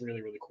 It's really,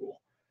 really cool.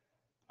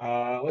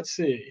 Let's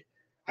see.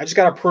 I just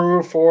got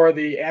approved for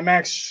the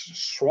Amex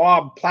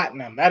Schwab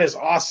Platinum. That is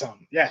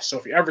awesome. Yes. So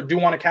if you ever do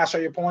want to cash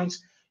out your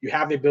points, you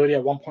have the ability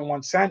at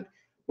 1.1 cent,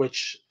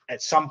 which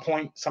at some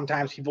point,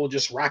 sometimes people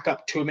just rack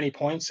up too many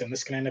points, and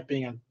this can end up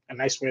being a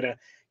nice way to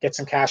get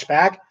some cash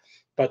back.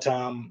 But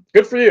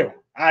good for you.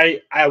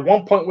 I at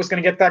one point was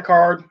going to get that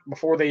card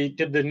before they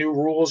did the new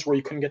rules where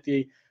you couldn't get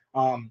the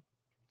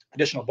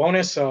additional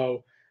bonus.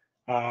 So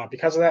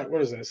because of that,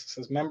 what is this? It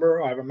says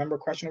member. I have a member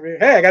question over here.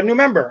 Hey, I got a new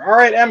member. All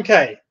right,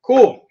 MK.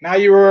 Cool. Now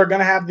you are going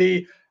to have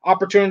the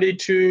opportunity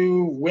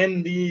to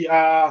win the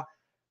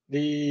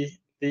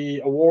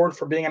award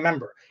for being a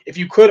member. If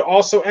you could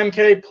also,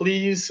 MK,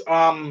 please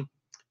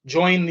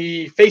join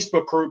the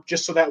Facebook group,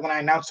 just so that when I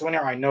announce the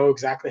winner, I know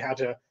exactly how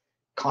to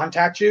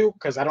contact you,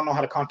 because I don't know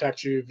how to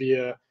contact you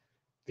via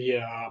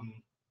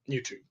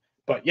YouTube.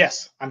 But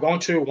yes, I'm going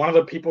to one of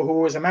the people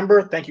who is a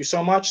member. Thank you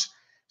so much.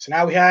 So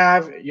now you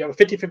have a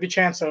 50-50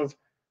 chance of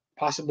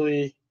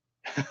possibly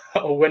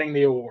winning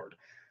the award,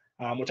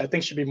 which I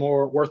think should be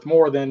worth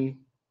more than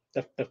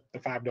the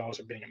 $5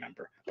 of being a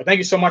member. But thank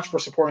you so much for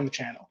supporting the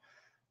channel.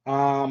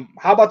 How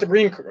about the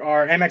green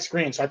or Amex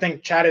Green? So I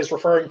think Chad is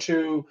referring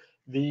to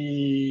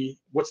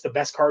what's the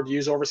best card to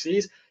use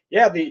overseas.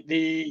 Yeah,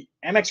 the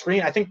Amex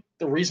Green. I think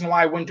the reason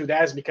why I wouldn't do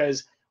that is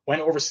because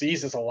when overseas,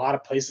 there's a lot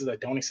of places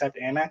that don't accept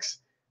Amex,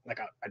 like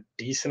a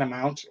decent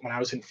amount. When I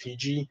was in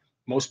Fiji,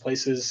 most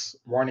places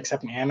weren't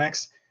accepting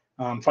Amex.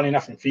 Funny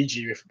enough, in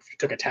Fiji, if you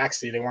took a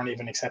taxi, they weren't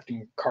even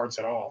accepting cards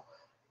at all.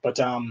 But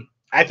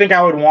I think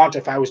I would want,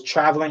 if I was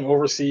traveling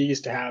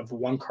overseas, to have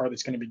one card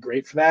that's going to be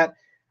great for that.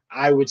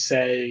 I would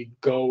say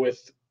go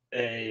with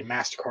a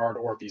MasterCard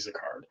or a Visa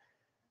card.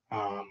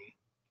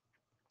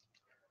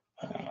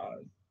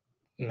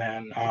 And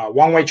then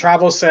One Way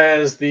Travel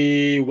says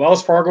the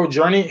Wells Fargo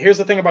Journey. Here's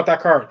the thing about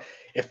that card.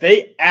 If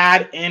they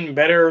add in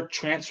better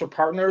transfer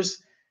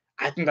partners,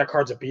 I think that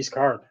card's a beast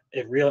card.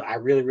 I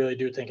really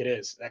do think it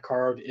is. That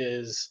card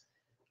is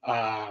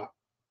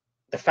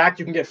the fact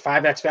you can get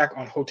 5x back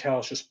on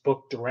hotels just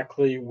booked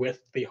directly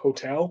with the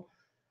hotel.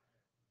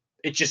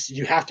 It just,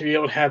 you have to be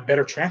able to have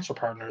better transfer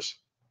partners.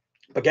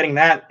 But getting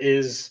that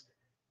is,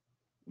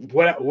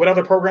 what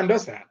other program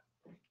does that?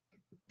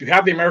 You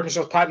have the American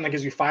Express Platinum that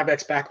gives you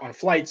 5x back on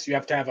flights. You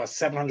have to have a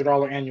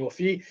 $700 annual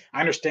fee.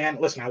 I understand.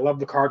 Listen, I love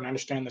the card and I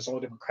understand there's all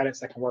the different credits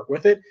that can work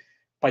with it,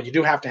 but you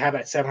do have to have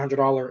that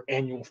 $700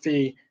 annual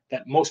fee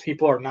that most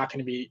people are not going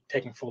to be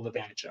taking full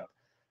advantage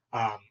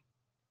of.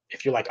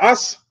 If you're like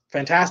us,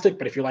 fantastic.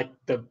 But if you're like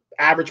the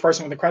average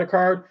person with a credit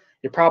card,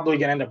 you're probably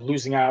going to end up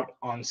losing out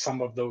on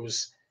some of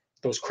those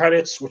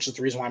credits, which is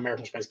the reason why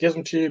American Express gives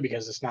them to you,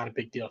 because it's not a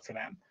big deal for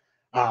them.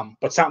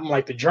 But something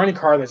like the Journey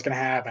card that's going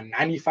to have a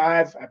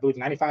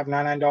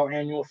 $99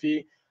 annual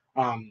fee.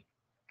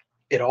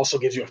 It also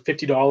gives you a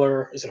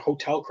 $50, is it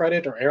hotel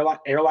credit or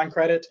airline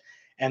credit,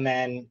 and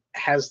then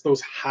has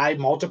those high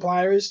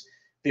multipliers.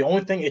 The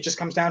only thing, it just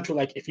comes down to,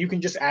 like, if you can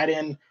just add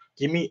in,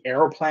 give me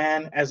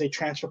Aeroplan as a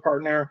transfer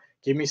partner,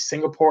 give me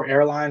Singapore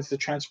Airlines as a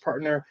transfer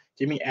partner,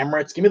 give me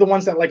Emirates, give me the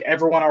ones that like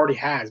everyone already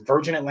has,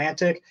 Virgin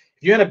Atlantic.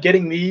 If you end up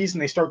getting these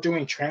and they start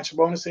doing transfer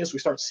bonuses, we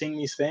start seeing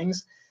these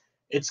things,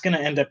 it's going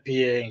to end up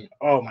being,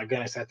 oh my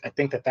goodness, I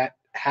think that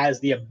has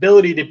the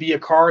ability to be a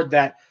card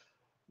that,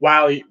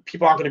 while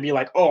people aren't going to be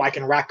like, oh, I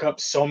can rack up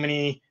so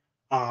many,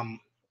 I don't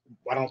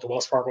know what the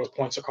Wells Fargo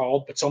points are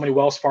called, but so many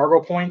Wells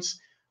Fargo points,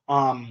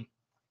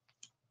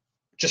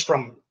 just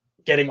from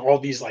getting all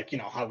these, like,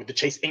 how with the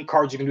Chase Ink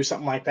cards, you can do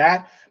something like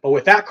that. But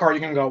with that card,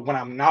 you can go, when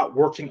I'm not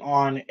working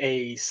on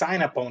a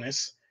sign-up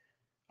bonus,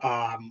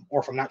 or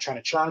if I'm not trying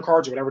to churn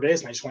cards or whatever it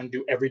is, and I just want to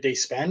do everyday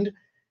spend,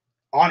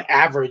 on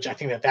average, I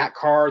think that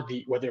card,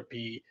 whether it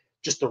be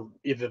just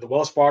either the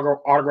Wells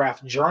Fargo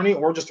Autograph Journey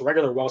or just a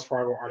regular Wells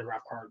Fargo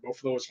Autograph card, both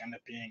of those end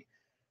up being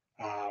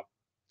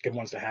good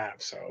ones to have.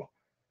 So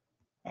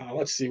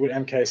let's see what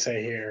MK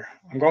say here.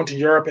 I'm going to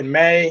Europe in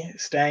May,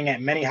 staying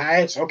at many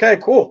Hyatts. Okay,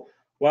 cool.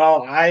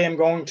 Well, I'm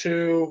going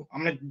to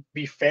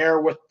be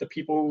fair with the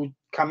people who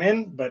come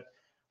in, but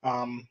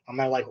I'm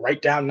going to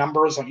write down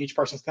numbers on each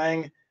person's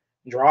thing,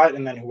 draw it,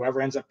 and then whoever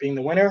ends up being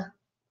the winner,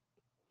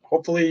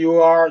 hopefully you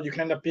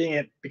can end up being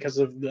it because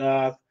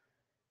of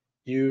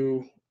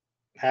you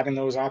having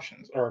those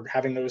options or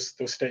having those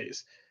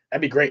stays.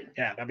 That'd be great.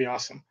 Yeah, that'd be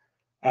awesome.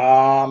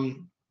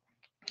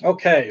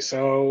 Okay,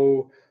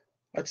 so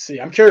let's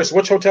see. I'm curious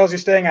which hotels you're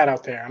staying at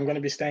out there. I'm going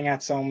to be staying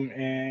at some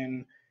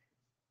in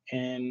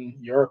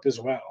Europe as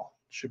well.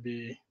 Should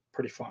be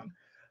pretty fun.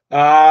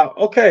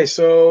 Okay,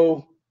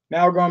 so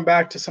now we're going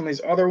back to some of these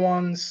other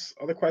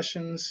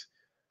questions.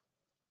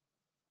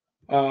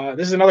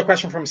 This is another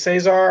question from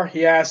Cesar.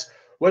 He asks,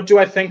 what do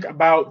I think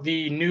about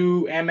the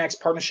new Amex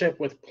partnership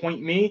with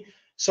Point Me?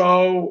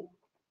 So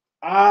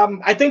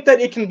I think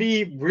that it can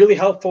be really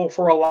helpful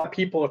for a lot of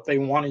people if they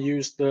want to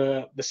use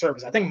the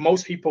service. I think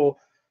most people,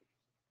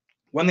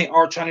 when they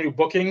are trying to do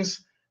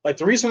bookings, like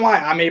the reason why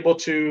I'm able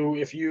to,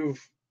 if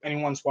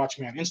anyone's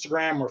watching me on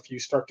Instagram, or if you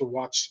start to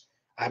watch,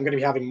 I'm going to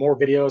be having more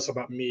videos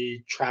about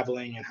me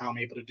traveling and how I'm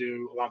able to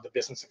do a lot of the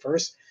business at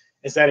first,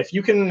 is that if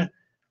you can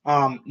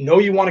know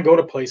you want to go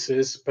to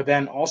places, but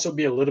then also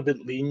be a little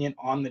bit lenient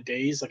on the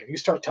days. Like if you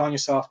start telling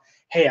yourself,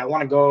 hey, I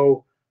want to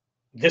go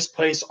this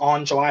place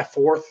on July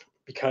 4th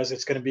because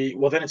it's going to be,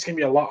 well, then it's going to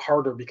be a lot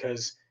harder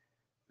because,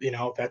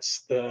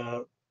 that's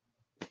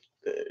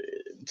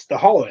it's the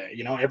holiday,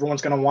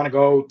 everyone's going to want to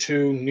go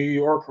to New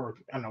York, or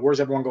I don't know, where's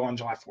everyone go on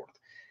July 4th?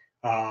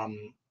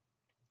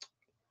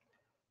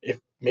 If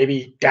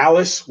maybe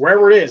Dallas,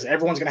 wherever it is,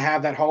 everyone's going to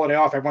have that holiday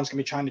off. Everyone's going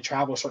to be trying to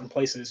travel certain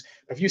places.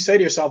 But if you say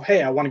to yourself,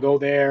 hey, I want to go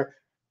there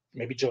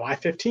maybe July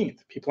 15th,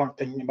 people aren't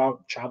thinking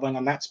about traveling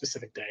on that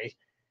specific day,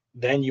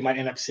 then you might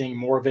end up seeing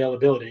more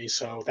availability.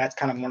 So that's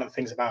kind of one of the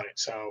things about it.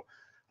 So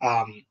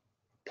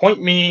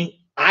Point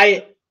Me,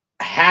 I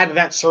had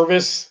that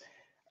service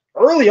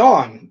early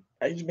on,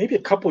 maybe a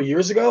couple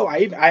years ago.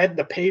 I had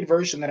the paid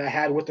version that I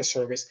had with the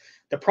service.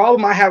 The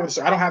problem I have with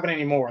I don't have it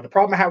anymore. The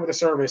problem I have with the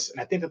service, and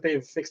I think that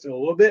they've fixed it a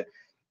little bit,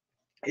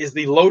 is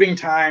the loading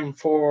time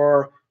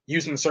for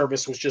using the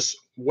service was just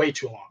way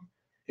too long.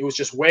 It was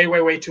just way,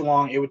 way, way too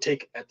long. It would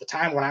take, at the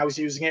time when I was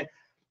using it,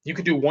 you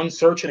could do one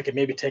search and it could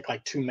maybe take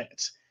like 2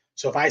 minutes.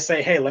 So if I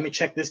say, hey, let me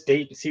check this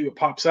date and see what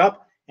pops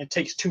up, and it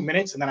takes 2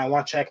 minutes, and then I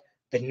want to check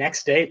the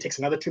next day, it takes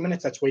another 2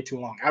 minutes. That's way too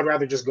long. I'd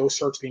rather just go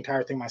search the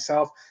entire thing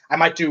myself. I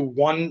might do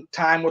one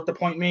time with the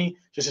Point Me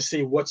just to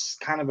see what's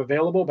kind of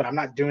available, but I'm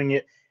not doing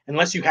it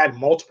unless you had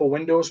multiple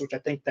windows, which I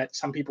think that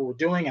some people were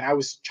doing. And I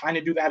was trying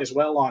to do that as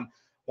well on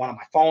one on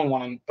my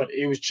phone, but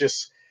it was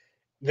just,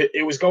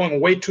 it was going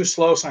way too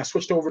slow. So I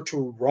switched over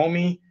to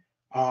Romy,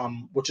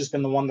 which has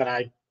been the one that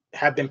I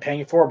have been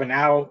paying for. But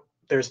now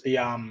there's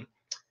the,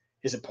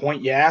 is it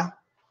Point? Yeah.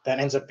 That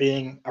ends up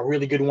being a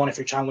really good one if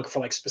you're trying to look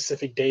for like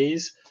specific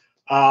days.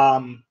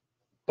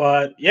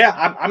 But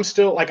yeah, I'm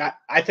still like,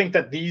 I think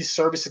that these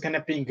services end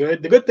up being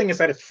good. The good thing is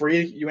that it's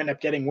free. You end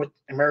up getting with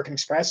American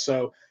Express.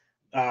 So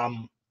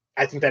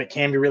I think that it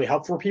can be really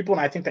helpful for people.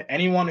 And I think that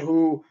anyone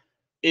who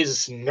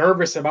is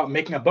nervous about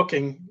making a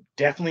booking,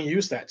 definitely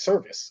use that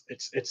service.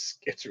 It's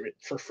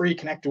for free,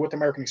 connected with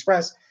American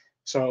Express.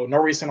 So no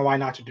reason why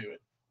not to do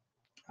it.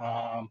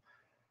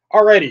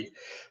 Alrighty.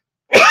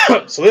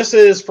 So this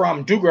is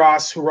from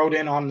Douglas, who wrote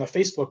in on the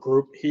Facebook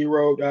group. He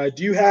wrote,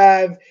 do you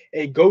have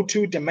a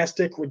go-to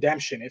domestic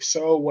redemption? If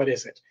so, what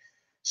is it?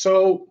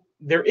 So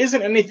there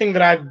isn't anything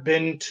that I've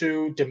been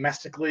to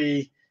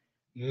domestically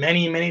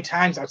many, many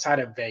times outside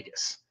of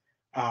Vegas.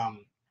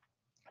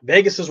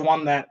 Vegas is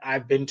one that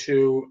I've been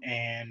to,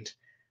 and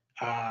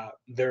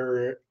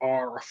there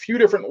are a few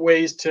different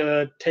ways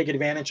to take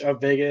advantage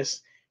of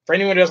Vegas. For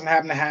anyone who doesn't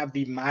happen to have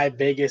the My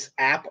Vegas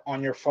app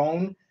on your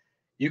phone,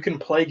 you can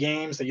play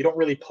games that you don't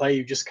really play.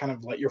 You just kind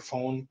of let your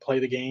phone play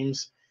the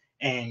games,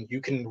 and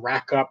you can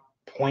rack up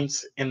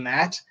points in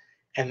that.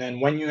 And then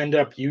when you end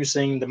up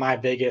using the My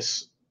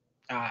Vegas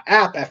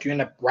app, after you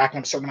end up racking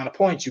up a certain amount of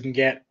points, you can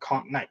get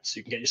comp nights.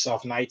 You can get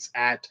yourself nights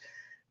at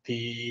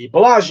the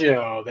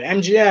Bellagio, the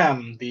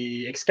MGM,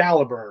 the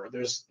Excalibur.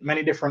 There's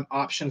many different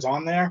options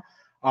on there.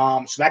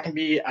 So that can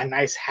be a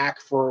nice hack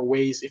for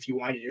ways if you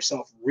want to get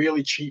yourself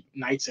really cheap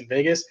nights in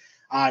Vegas.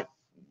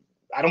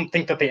 I don't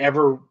think that they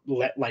ever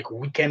let like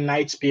weekend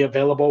nights be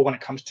available when it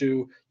comes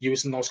to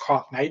using those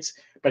comp nights.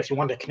 But if you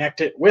want to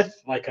connect it with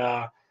like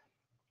a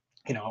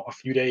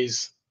few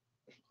days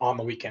on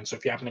the weekend. So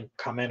if you happen to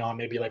come in on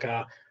maybe like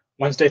a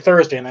Wednesday,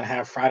 Thursday, and then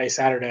have Friday,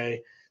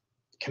 Saturday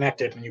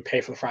connected, and you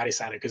pay for the Friday,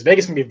 Saturday, because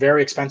Vegas can be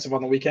very expensive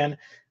on the weekend.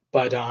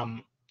 But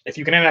if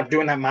you can end up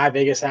doing that My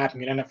Vegas app,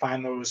 and you can end up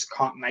finding those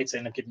comp nights, they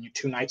end up giving you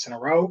 2 nights in a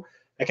row.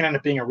 That can end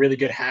up being a really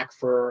good hack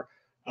for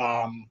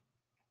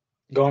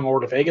going over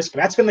to Vegas. But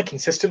that's been the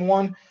consistent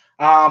one.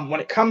 When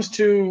it comes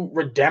to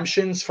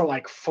redemptions for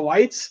like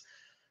flights,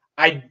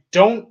 I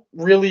don't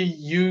really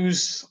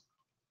use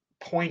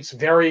points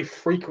very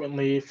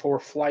frequently for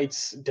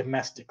flights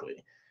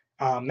domestically.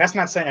 That's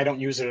not saying I don't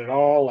use it at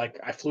all. Like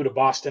I flew to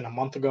Boston a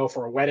month ago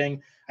for a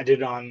wedding. I did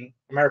it on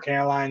American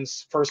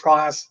Airlines first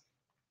class.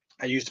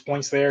 I used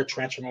points there,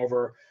 transferred them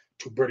over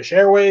to British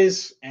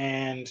Airways,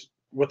 and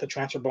with the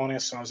transfer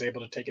bonus, so I was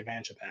able to take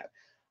advantage of that.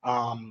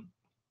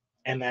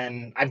 And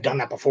then I've done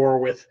that before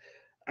with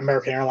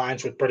American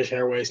Airlines, with British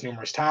Airways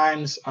numerous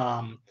times.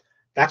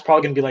 That's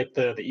probably going to be like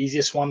the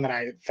easiest one that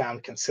I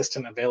found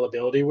consistent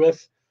availability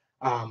with.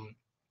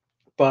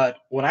 But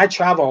when I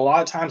travel, a lot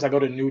of times I go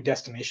to new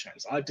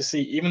destinations. I like to see,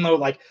 even though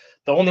like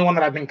the only one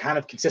that I've been kind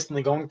of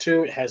consistently going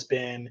to has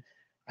been,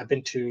 I've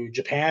been to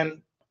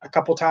Japan a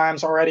couple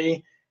times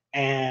already,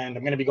 and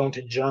I'm going to be going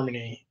to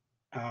Germany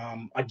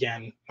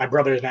again. My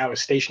brother now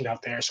is stationed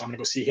out there, so I'm going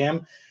to go see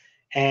him,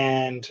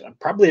 and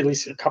probably at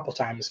least a couple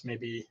times,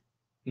 maybe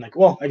like,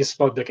 well, I guess it's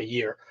about like a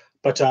year.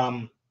 But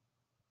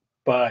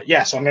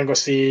yeah, so I'm going to go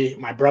see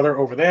my brother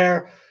over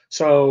there.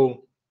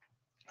 So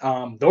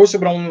those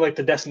have been only like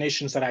the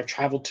destinations that I've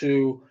traveled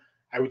to,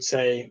 I would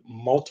say,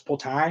 multiple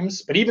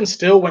times. But even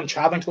still, when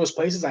traveling to those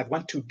places, I've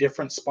went to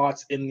different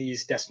spots in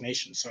these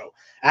destinations. So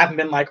I haven't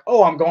been like,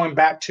 oh, I'm going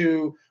back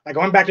to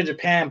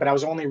Japan, but I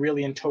was only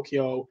really in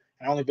Tokyo,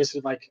 and I only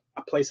visited like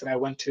a place that I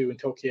went to in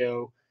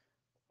Tokyo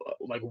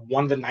like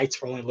one of the nights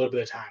for only a little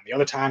bit of time. The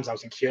other times I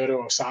was in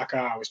Kyoto, Osaka,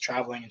 I was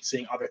traveling and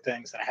seeing other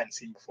things that I hadn't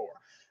seen before.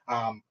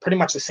 Pretty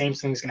much the same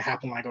thing is going to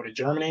happen when I go to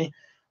Germany.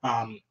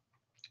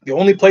 The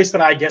only place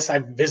that I guess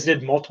I've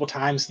visited multiple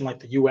times in like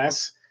the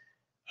U.S.,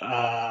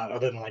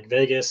 other than like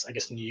Vegas, I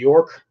guess New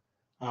York,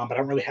 but I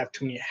don't really have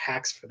too many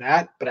hacks for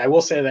that. But I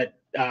will say that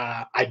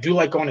I do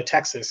like going to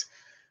Texas.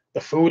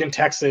 The food in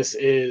Texas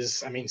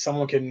is, I mean,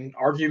 someone can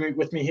argue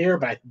with me here,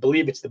 but I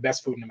believe it's the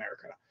best food in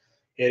America.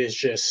 It is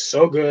just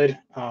so good.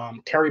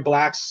 Terry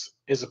Black's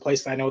is a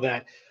place that I know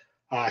that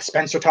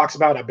Spencer talks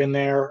about. I've been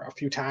there a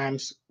few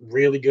times.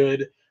 Really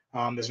good.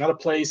 There's another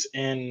place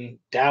in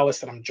Dallas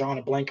that I'm drawing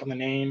a blank on the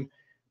name,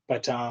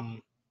 but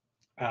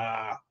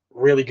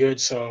really good.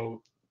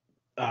 So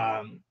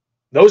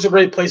those are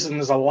great places, and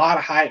there's a lot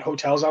of Hyatt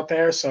hotels out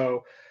there.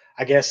 So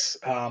I guess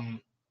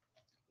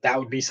that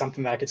would be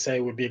something that I could say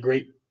would be a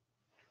great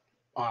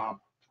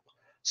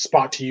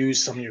spot to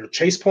use some of your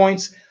chase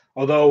points.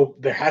 Although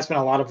there has been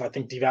a lot of, I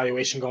think,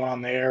 devaluation going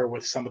on there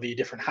with some of the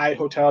different Hyatt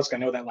hotels. I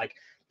know that like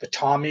the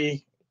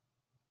Tommy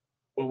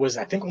was,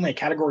 I think, only a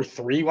category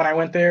 3 when I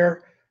went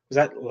there. Was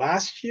that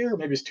last year?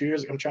 Maybe it's 2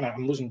 years.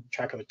 I'm losing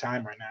track of the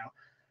time right now.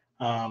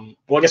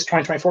 Well, I guess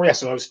 2024. Yeah,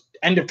 so it was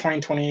end of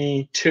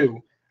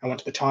 2022. I went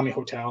to the Tommy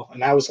Hotel,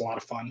 and that was a lot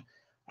of fun.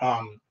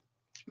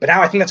 But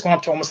now I think that's going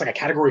up to almost like a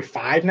category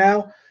 5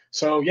 now.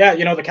 So yeah,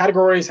 the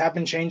categories have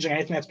been changing.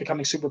 Anything that's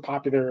becoming super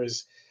popular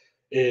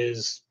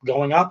is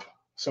going up.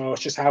 So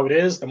it's just how it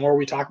is. The more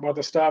we talk about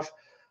this stuff,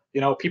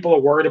 people are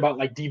worried about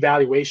like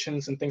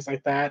devaluations and things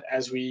like that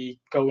as we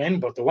go in.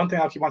 But the one thing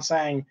I'll keep on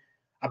saying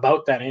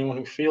about that, anyone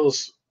who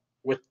feels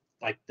with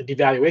like the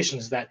devaluation,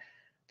 is that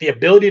the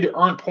ability to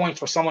earn points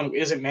for someone who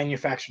isn't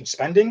manufactured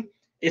spending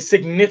is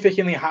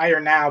significantly higher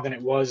now than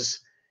it was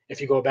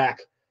if you go back,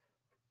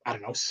 I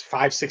don't know,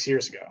 5-6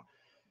 years ago.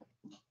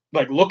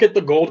 Like, look at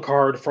the gold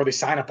card for the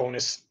sign up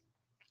bonus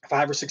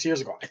 5 or 6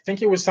 years ago. I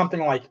think it was something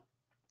like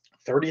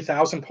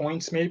 30,000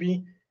 points,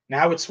 maybe.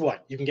 Now it's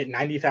what? You can get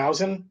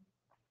 90,000.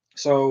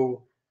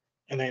 So,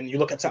 and then you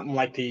look at something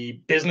like the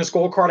business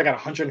gold card, I got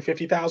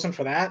 150,000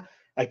 for that.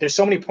 Like, there's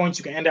so many points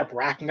you can end up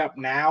racking up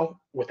now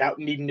without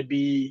needing to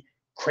be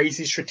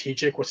crazy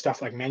strategic with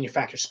stuff like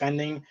manufacturer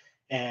spending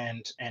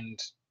and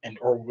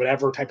or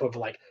whatever type of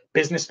like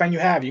business spend you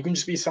have. You can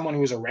just be someone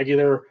who's a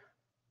regular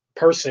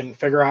person,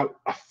 figure out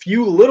a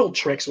few little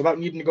tricks without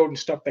needing to go into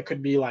stuff that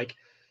could be like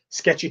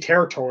sketchy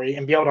territory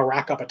and be able to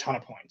rack up a ton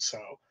of points. So,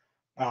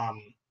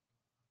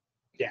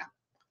 yeah,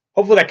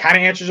 hopefully that kind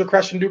of answers your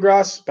question,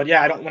 Douglas. But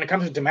yeah, when it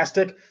comes to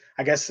domestic,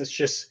 I guess it's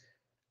just,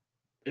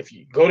 if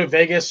you go to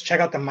Vegas, check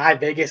out the My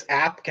Vegas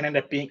app. Can end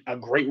up being a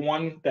great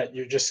one that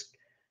you're just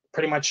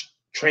pretty much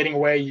trading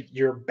away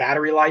your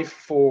battery life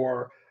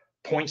for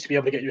points to be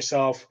able to get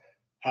yourself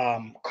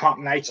comp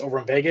nights over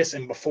in Vegas.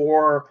 And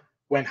before,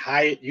 when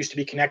Hyatt used to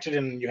be connected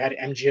and you had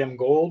MGM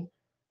Gold,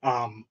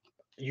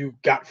 you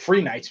got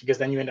free nights because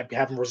then you end up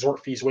having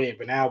resort fees waived.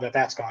 But now that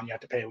that's gone, you have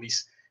to pay at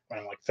least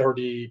like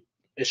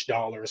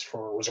 $30-ish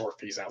for resort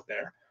fees out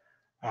there.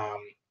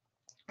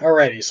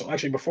 Alrighty, so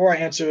actually, before I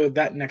answer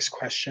that next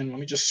question, let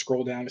me just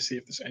scroll down to see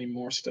if there's any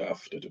more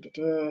stuff.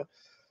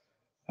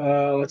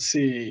 Let's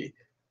see.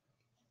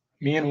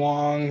 Me and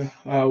Wong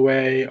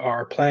Wei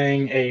are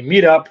playing a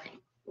meetup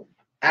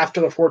after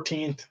the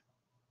 14th,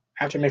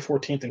 after May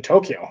 14th in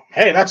Tokyo.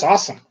 Hey, that's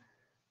awesome.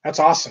 That's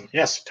awesome.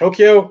 Yes,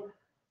 Tokyo.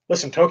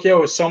 Listen,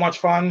 Tokyo is so much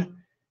fun.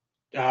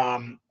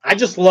 I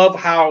just love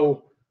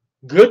how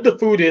good the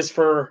food is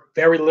for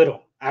very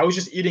little. I was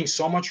just eating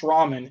so much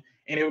ramen,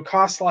 and it would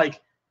cost like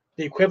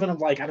the equivalent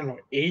of like, I don't know,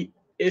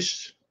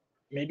 $8-ish,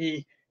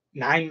 maybe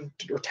 $9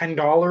 or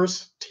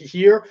 $10 to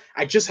here.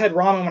 I just had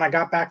ramen when I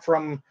got back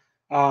from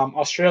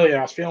Australia.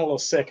 I was feeling a little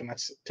sick, and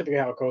that's typically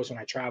how it goes when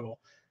I travel.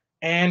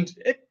 And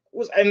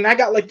I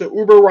got like the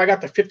Uber where I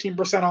got the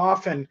 15%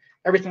 off and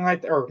everything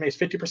like that, or maybe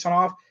 50%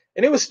 off,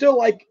 and it was still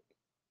like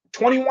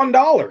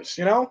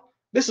 $21.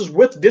 This is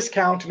with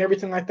discount and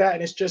everything like that,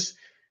 and it's just,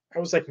 I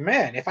was like,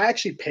 man, if I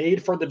actually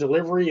paid for the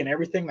delivery and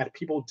everything that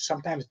people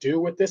sometimes do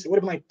with this, it would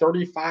have been like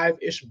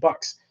 35-ish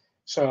bucks.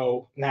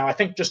 So now I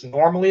think just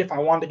normally, if I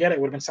wanted to get it,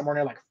 it would have been somewhere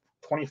near like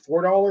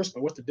 $24,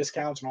 but with the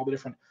discounts and all the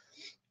different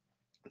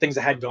things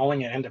I had going,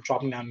 it ended up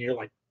dropping down near,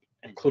 like,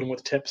 including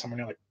with tips, somewhere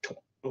near like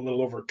a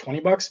little over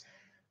 $20.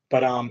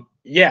 But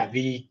yeah,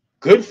 the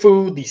good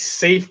food, the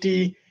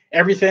safety,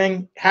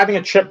 everything, having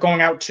a trip going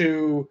out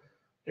to,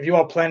 if you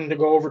all plan to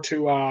go over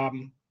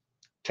to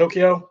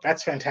Tokyo,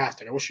 that's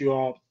fantastic. I wish you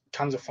all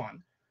tons of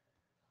fun.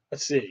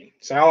 Let's see.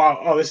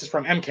 So, this is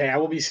from MK. I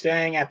will be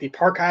staying at the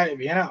Park Hyatt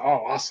Vienna.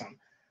 Oh, awesome.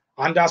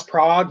 Andaz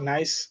Prague,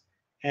 nice.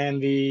 And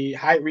the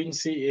Hyatt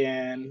Regency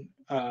in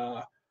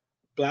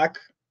Black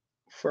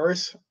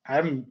Forest.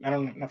 I don't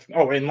know.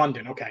 Oh, in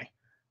London. Okay.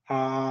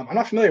 I'm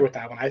not familiar with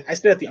that one. I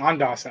stayed at the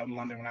Andaz out in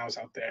London when I was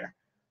out there.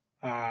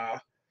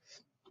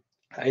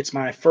 It's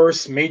my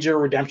first major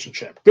redemption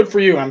trip. Good for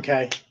you,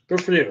 MK.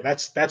 Good for you.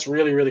 That's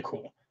really, really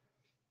cool.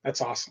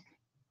 That's awesome.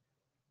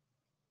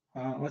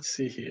 Let's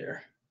see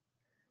here.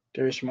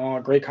 Darius Jamal,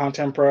 great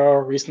content, bro.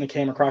 Recently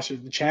came across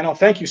the channel.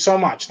 Thank you so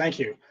much. Thank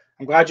you.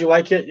 I'm glad you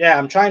like it. Yeah,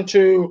 I'm trying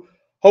to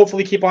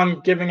hopefully keep on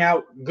giving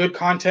out good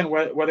content,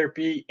 whether it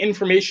be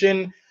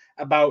information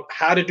about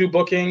how to do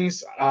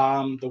bookings,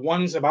 the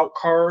ones about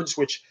cards,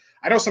 which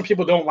I know some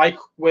people don't like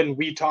when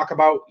we talk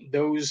about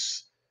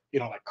those,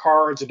 like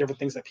cards and different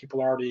things that people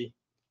already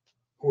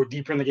who are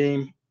deeper in the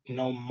game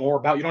know more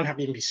about. You don't have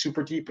to even be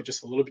super deep, but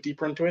just a little bit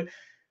deeper into it.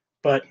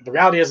 But the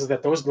reality is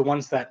that those are the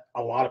ones that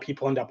a lot of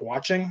people end up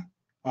watching.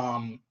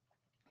 I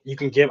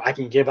can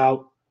give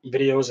out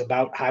videos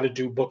about how to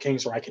do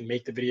bookings, or I can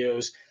make the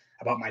videos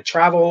about my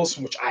travels,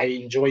 which I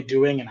enjoy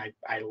doing, and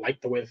I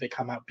like the way that they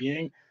come out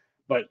being.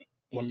 But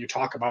when you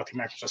talk about the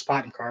American Express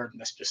Platinum card,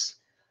 that's just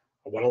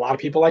what a lot of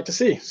people like to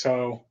see.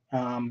 So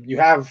you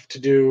have to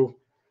do,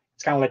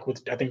 it's kind of like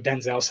what I think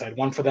Denzel said,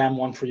 one for them,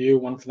 one for you,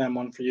 one for them,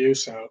 one for you.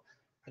 So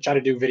I try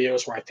to do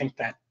videos where I think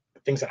that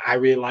things that I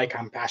really like,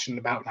 I'm passionate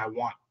about, and I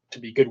want to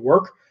be good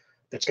work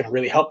that's going to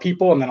really help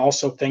people. And then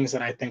also things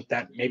that I think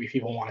that maybe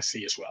people want to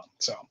see as well.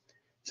 So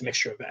It's a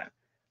mixture of that.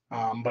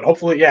 But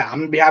hopefully, yeah, I'm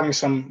gonna be having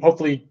some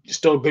hopefully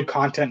still good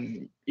content,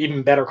 and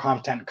even better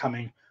content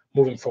coming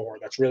moving forward.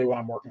 That's really what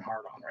I'm working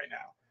hard on right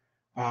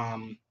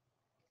now.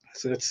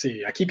 So let's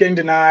see. I keep getting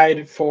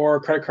denied for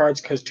credit cards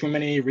because too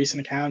many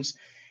recent accounts.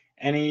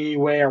 Any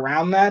way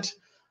around that?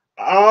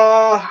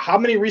 How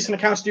many recent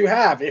accounts do you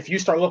have? If you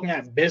start looking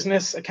at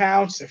business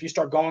accounts, if you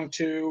start going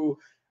to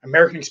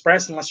American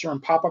Express, unless you're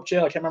in pop-up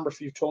jail, I can't remember if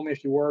you told me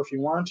if you were, if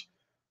you weren't.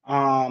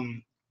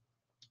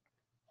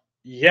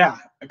 Yeah,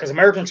 because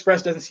American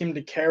Express doesn't seem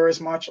to care as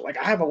much. Like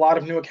I have a lot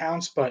of new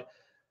accounts, but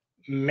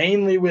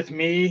mainly with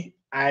me,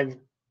 I've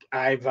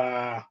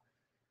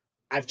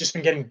I've just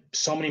been getting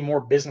so many more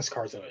business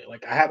cards lately.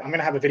 Like I'm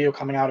gonna have a video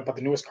coming out about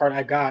the newest card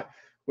I got,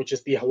 which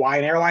is the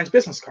Hawaiian Airlines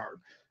business card.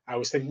 I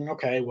was thinking,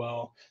 okay,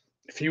 well,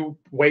 a few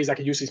ways I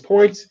could use these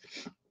points.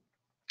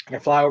 I can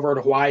fly over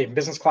to Hawaii in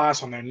business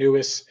class on their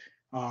newest,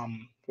 where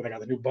they got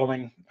the new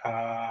Boeing,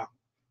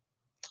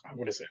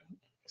 what is it,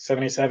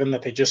 787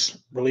 that they just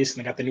released,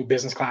 and they got the new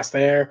business class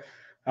there.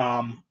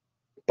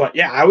 But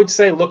yeah, I would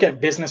say look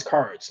at business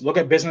cards. Look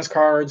at business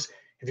cards.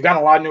 If you've got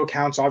a lot of new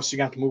accounts, obviously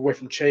you're going to have to move away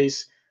from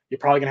Chase. You're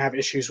probably going to have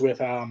issues with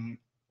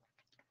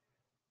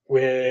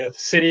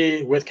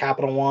Citi, with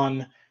Capital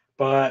One,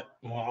 but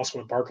well, also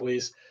with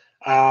Barclays.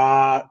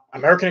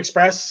 American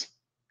Express,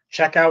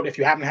 check out if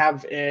you happen to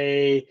have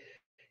a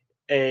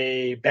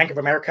Bank of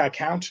America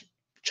account.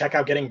 Check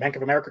out getting Bank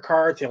of America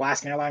cards. The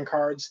Alaskan Airline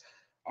cards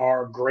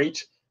are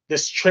great.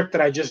 This trip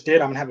that I just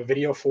did, I'm gonna have a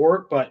video for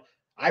it, but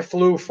I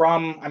flew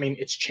from, I mean,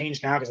 it's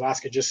changed now because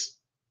Alaska just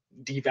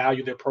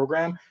devalued their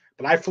program,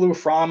 but I flew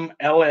from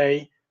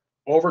LA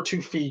over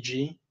to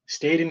Fiji,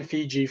 stayed in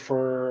Fiji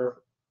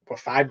for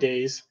 5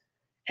 days,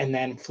 and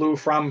then flew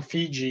from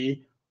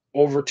Fiji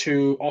over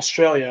to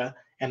Australia.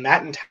 And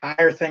that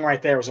entire thing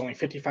right there was only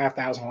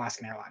 55,000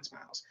 Alaskan Airlines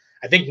miles.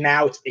 I think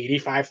now it's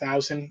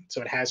 85,000,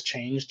 so it has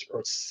changed,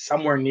 or it's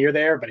somewhere near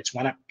there, but it's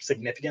went up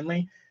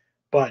significantly.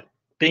 But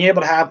being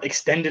able to have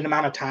extended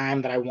amount of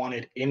time that I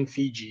wanted in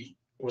Fiji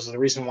was the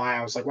reason why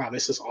I was like, wow,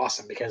 this is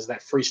awesome, because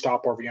that free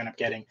stopover you end up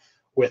getting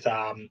with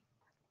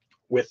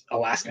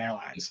Alaskan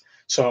Airlines.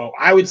 So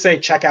I would say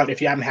check out,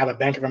 if you happen to have a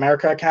Bank of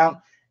America account,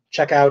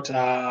 check out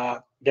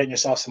getting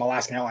yourself some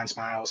Alaskan Airlines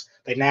miles.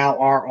 They now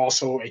are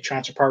also a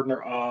transfer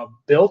partner of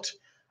Bilt.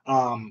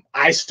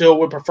 I still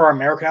would prefer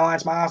American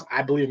Airlines miles.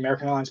 I believe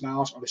American Airlines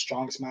miles are the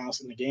strongest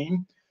miles in the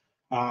game.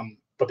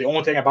 But the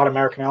only thing about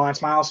American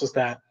Airlines miles is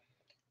that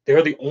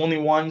they're the only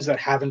ones that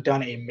haven't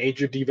done a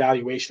major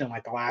devaluation in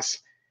like the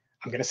last,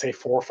 I'm going to say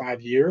 4 or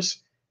 5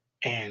 years.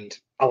 And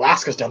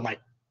Alaska's done like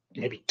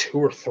maybe 2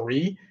 or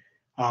 3.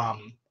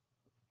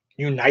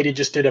 United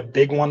just did a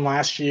big one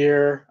last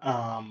year.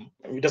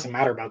 It doesn't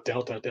matter about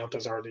Delta.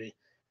 Delta's already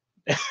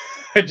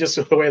just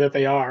the way that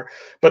they are.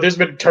 But there's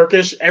been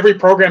Turkish. Every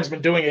program's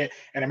been doing it,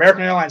 and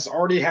American Airlines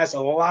already has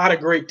a lot of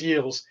great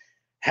deals.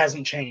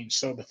 Hasn't changed.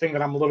 So the thing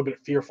that I'm a little bit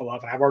fearful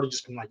of, and I've already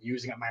just been like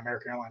using up my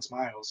American Airlines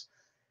miles,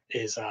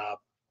 is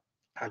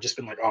I've just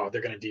been like, oh,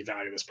 they're going to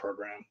devalue this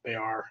program. They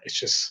are. It's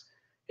just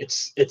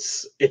it's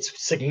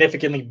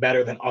significantly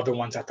better than other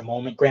ones at the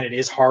moment. Granted, it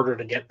is harder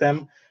to get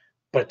them,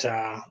 but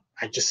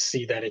I just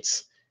see that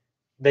it's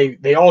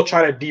they all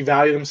try to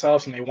devalue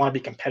themselves, and they want to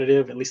be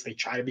competitive. At least they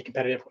try to be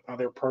competitive with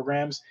other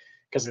programs,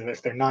 because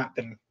if they're not,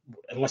 then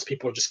unless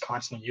people are just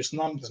constantly using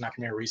them, there's not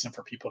going to be a reason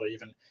for people to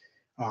even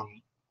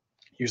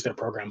use their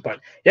program.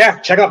 But yeah,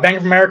 check out Bank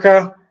of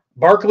America.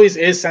 Barclays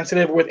is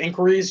sensitive with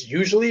inquiries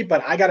usually,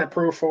 but I got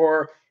approved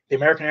for the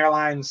American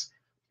Airlines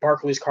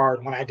Barclays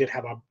card when I did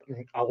have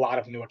a lot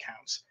of new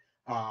accounts.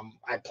 I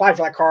applied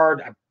for that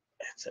card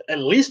at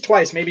least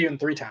twice, maybe even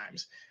 3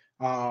 times.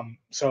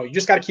 So you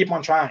just got to keep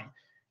on trying.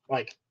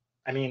 Like,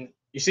 I mean,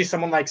 you see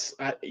someone like,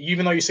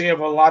 even though you say you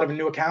have a lot of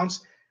new accounts,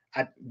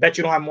 I bet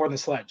you don't have more than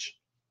Sledge.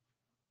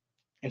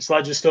 And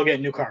Sledge is still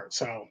getting new cards.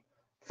 So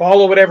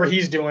follow whatever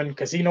he's doing,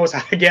 because he knows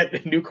how to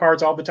get new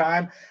cards all the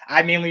time.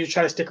 I mainly just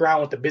try to stick around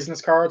with the business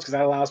cards, because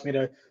that allows me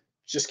to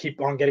just keep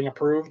on getting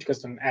approved, because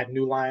it doesn't add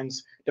new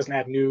lines, doesn't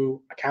add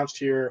new accounts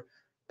to your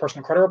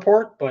personal credit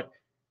report. But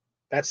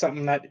that's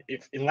something that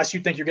unless you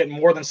think you're getting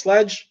more than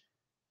Sledge,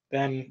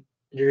 then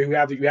you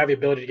have the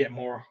ability to get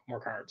more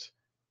cards.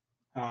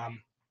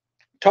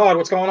 Todd,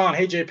 what's going on?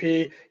 Hey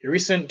JP, your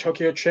recent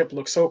Tokyo trip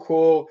looks so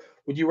cool.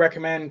 Would you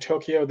recommend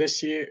Tokyo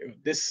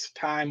this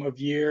time of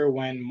year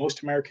when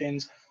most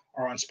Americans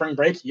are on spring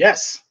break?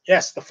 Yes.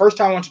 The first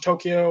time I went to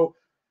Tokyo,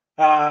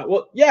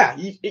 well, yeah,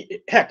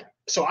 heck.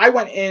 So I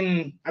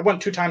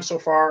went 2 times so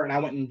far, and I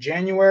went in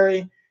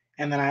January,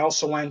 and then I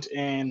also went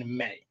in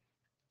May.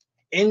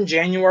 In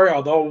January,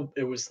 although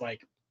it was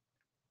like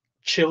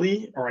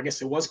chilly, or I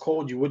guess it was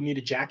cold, you would need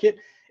a jacket.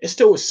 It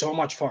still was so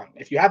much fun.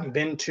 If you haven't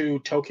been to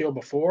Tokyo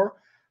before,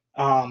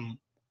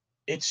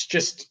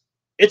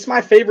 it's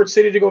my favorite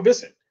city to go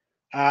visit.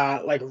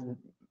 Like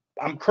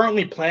I'm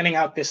currently planning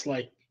out this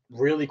like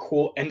really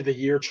cool end of the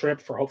year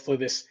trip for hopefully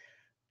this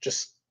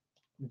just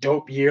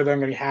dope year that I'm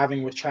going to be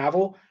having with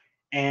travel.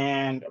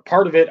 And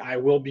part of it, I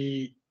will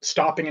be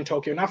stopping in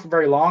Tokyo, not for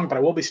very long, but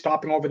I will be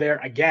stopping over there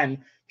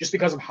again, just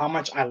because of how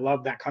much I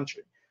love that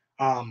country.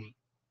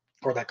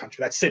 or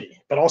that city,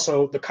 but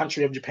also the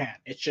country of Japan.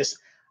 It's just,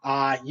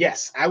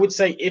 yes, I would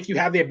say if you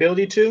have the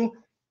ability to,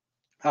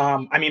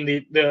 I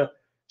mean,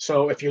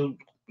 so if you're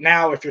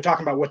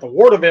talking about with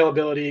award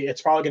availability,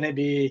 it's probably going to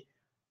be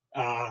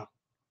uh,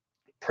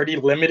 pretty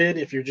limited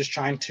if you're just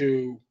trying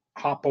to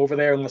hop over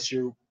there, unless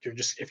you're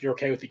just, if you're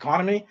okay with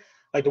economy.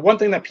 Like, the one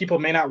thing that people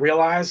may not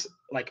realize,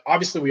 like,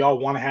 obviously we all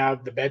want to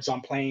have the beds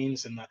on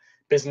planes and the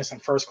business and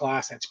first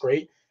class. That's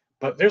great,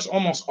 but there's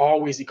almost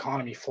always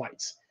economy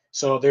flights.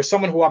 So there's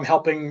someone who I'm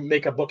helping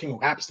make a booking who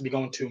happens to be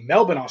going to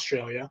Melbourne,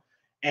 Australia,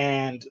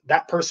 and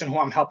that person who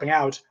I'm helping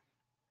out,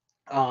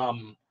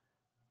 um,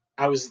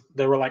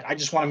 they were like, I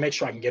just want to make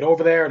sure I can get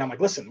over there. And I'm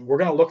like, listen, we're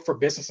going to look for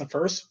business and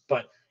first,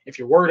 but if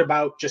you're worried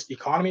about just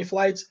economy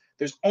flights,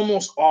 there's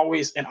almost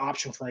always an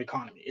option for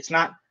economy. It's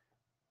not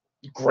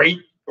great,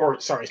 or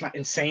sorry, it's not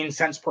insane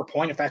cents per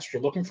point if that's what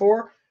you're looking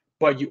for,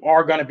 but you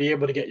are going to be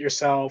able to get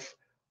yourself,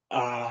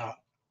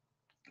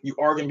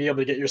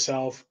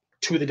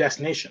 to the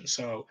destination.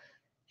 So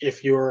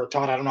if you're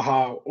taught, I don't know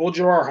how old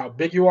you are, how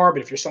big you are,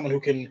 but if you're someone who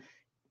can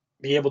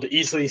be able to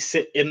easily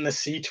sit in the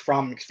seat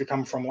if you're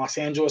coming from Los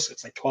Angeles,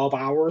 it's like 12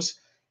 hours,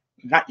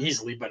 not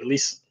easily, but at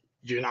least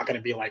you're not going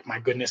to be like, my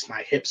goodness,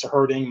 my hips are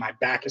hurting, my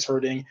back is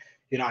hurting.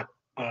 You're not,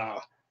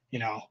 you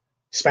know,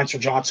 Spencer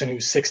Johnson,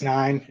 who's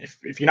 6'9".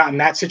 If you're not in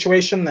that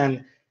situation,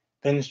 then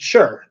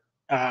sure.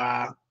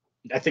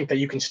 I think that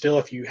you can still,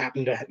 if you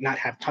happen to not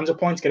have tons of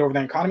points, get over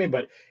that economy.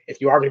 But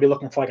if you are going to be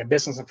looking for like a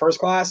business and first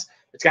class,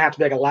 it's going to have to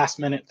be like a last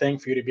minute thing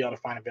for you to be able to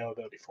find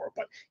availability for it.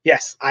 But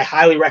yes, I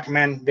highly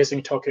recommend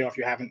visiting Tokyo if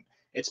you haven't.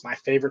 It's my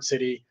favorite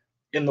city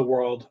in the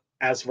world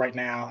as right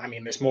now. I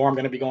mean, there's more I'm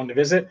going to be going to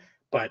visit,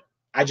 but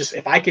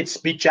if I could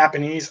speak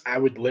Japanese, I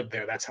would live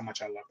there. That's how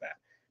much I love that.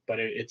 But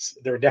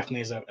there definitely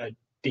is a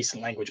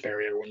decent language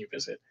barrier when you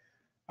visit.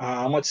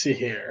 Let's see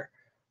here.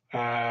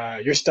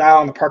 Your style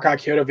on the Park on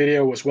Kyoto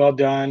video was well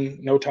done.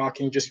 No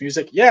talking, just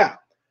music. Yeah.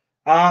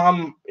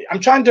 I'm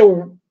trying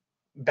to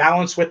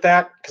balance with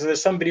that, because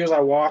there's some videos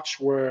I watch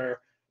where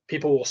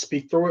people will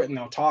speak through it and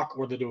they'll talk,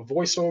 or they'll do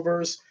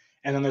voiceovers.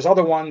 And then there's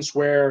other ones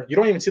where you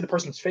don't even see the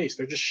person's face.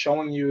 They're just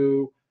showing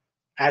you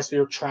as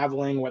they're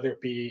traveling, whether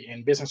it be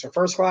in business or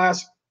first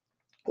class,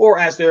 or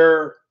as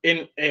they're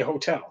in a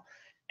hotel.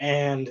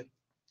 And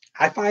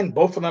I find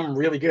both of them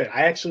really good.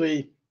 I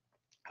actually,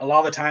 a lot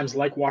of the times,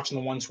 like watching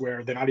the ones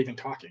where they're not even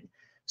talking.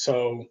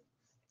 So,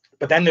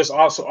 but then there's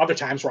also other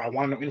times where I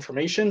want to know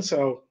information.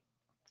 So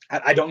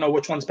I don't know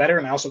which one's better.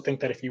 And I also think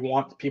that if you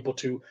want people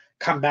to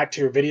come back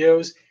to your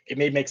videos, it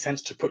may make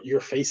sense to put your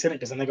face in it,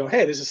 because then they go,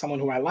 hey, this is someone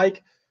who I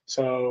like.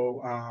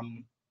 So,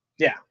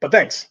 yeah, but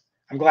thanks.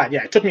 I'm glad.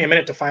 Yeah, it took me a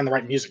minute to find the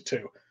right music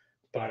too.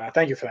 But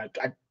thank you for that.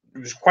 It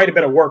was quite a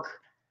bit of work.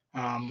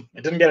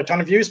 It didn't get a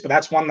ton of views, but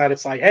that's one that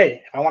it's like,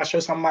 hey, if I want to show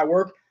some of my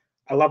work,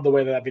 I love the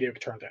way that video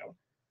turned out.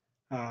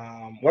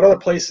 What other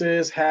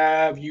places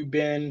have you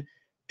been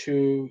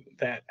to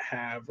that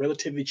have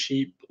relatively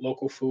cheap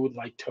local food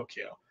like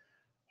Tokyo?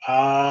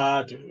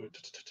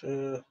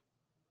 The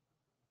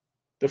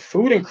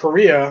food in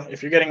Korea,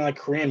 if you're getting like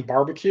Korean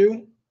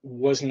barbecue,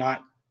 was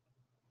not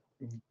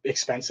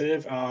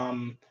expensive.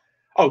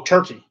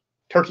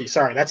 Turkey.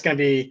 Sorry, that's going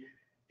to be,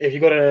 if you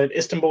go to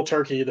Istanbul,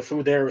 Turkey, the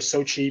food there is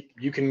so cheap.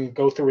 You can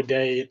go through a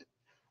day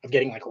of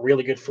getting like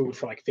really good food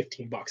for like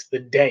 $15 the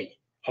day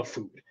of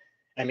food.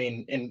 I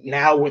mean, and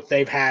now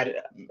they've had,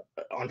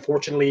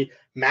 unfortunately,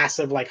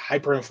 massive like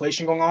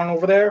hyperinflation going on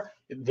over there,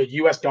 the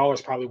US dollar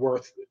is probably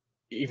worth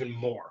even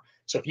more.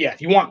 So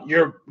if you want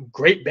your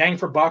great bang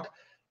for buck,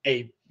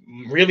 a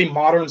really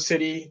modern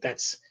city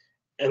that's,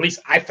 at least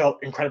I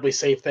felt incredibly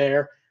safe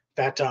there,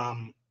 that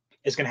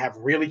is going to have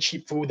really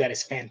cheap food that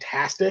is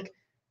fantastic,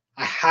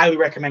 I highly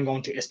recommend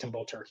going to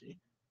Istanbul, Turkey.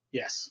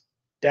 Yes,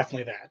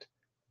 definitely that.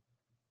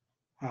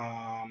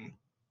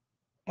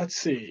 Let's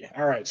see.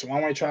 All right. So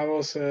One Way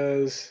Travel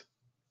says,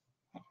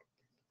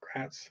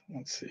 congrats.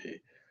 Let's see.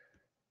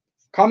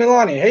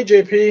 Kamilani. Hey,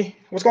 JP.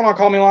 What's going on,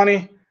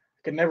 Kamilani? I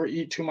could never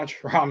eat too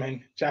much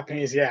ramen.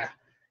 Japanese. Yeah.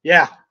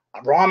 Yeah.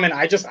 Ramen.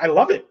 I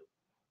love it.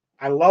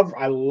 I love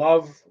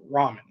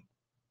ramen.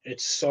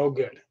 It's so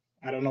good.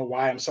 I don't know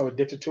why I'm so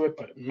addicted to it,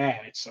 but man,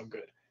 it's so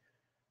good.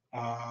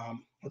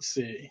 Let's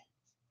see.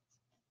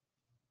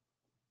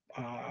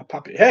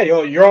 Poppy. Hey,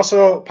 you're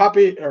also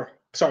Poppy, or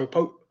sorry,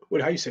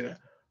 how you say that?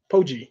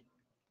 Poji.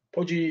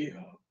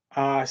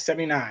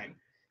 79.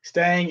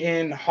 Staying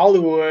in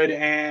Hollywood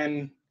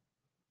in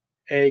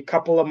a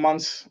couple of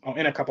months.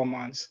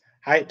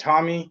 Hi,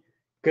 Tommy.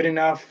 Good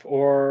enough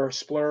or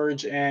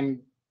splurge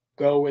and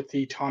go with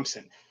the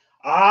Thompson?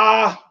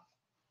 I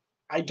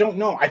don't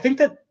know. I think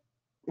that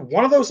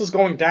one of those is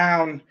going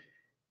down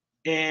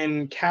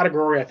in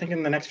category, I think,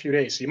 in the next few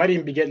days. So you might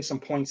even be getting some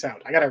points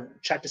out. I got to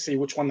check to see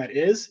which one that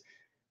is.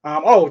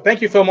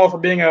 Thank you, Filmo, for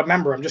being a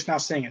member. I'm just now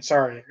seeing it.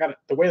 Sorry.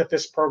 The way that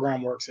this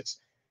program works,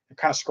 I'm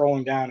kind of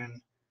scrolling down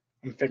and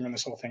I'm figuring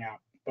this whole thing out.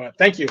 But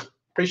thank you.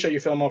 Appreciate you,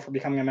 Filmo, for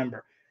becoming a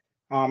member.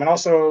 And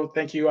also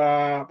thank you,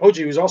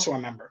 Poji, who's also a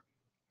member.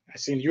 I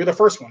seen you were the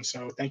first one,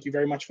 so thank you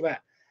very much for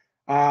that.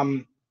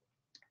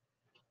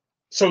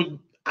 So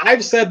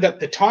I've said that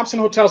the Thompson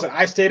hotels that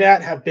I stayed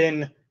at have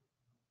been,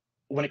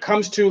 when it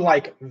comes to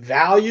like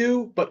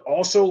value, but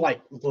also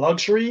like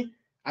luxury.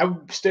 I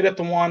stayed at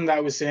the one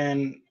that was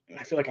in.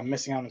 I feel like I'm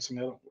missing out on some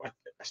other. I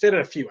stayed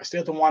at a few. I stayed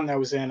at the one that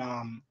was in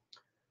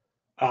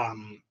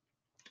um,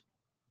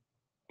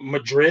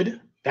 Madrid.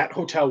 That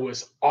hotel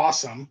was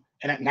awesome,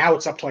 and now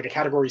it's up to like a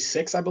category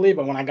 6, I believe.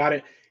 But when I got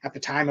it at the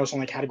time, it was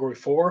only category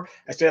 4.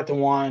 I stayed at the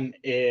one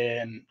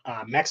in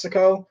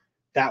Mexico.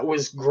 That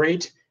was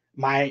great.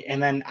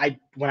 And then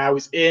when I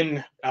was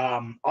in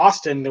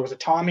Austin, there was a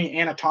Tommy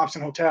and a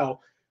Thompson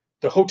hotel.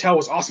 The hotel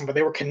was awesome, but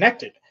they were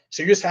connected.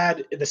 So you just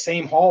had the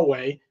same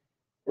hallway,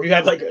 where you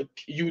had like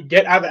you would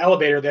get out of the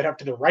elevator. That up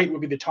to the right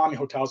would be the Tommy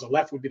hotels, the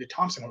left would be the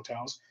Thompson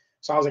hotels.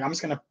 So I was like, I'm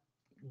just gonna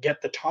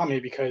get the Tommy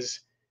because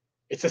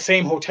it's the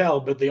same hotel,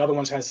 but the other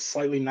ones has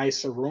slightly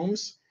nicer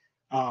rooms.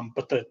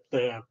 But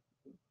the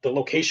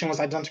location was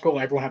identical.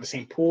 Everyone had the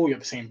same pool. You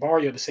have the same bar.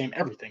 You have the same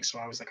everything. So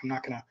I was like, I'm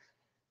not gonna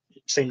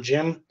same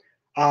gym.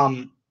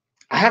 I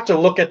have to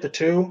look at the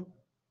two.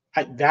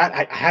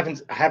 I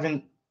haven't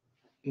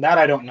that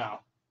I don't know.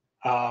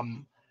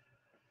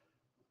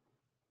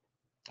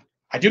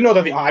 I do know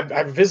that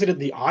I've visited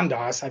the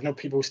Ondas. I know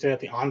people who stay at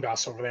the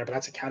Ondas over there, but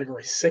that's a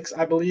category 6,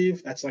 I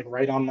believe. That's like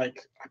right on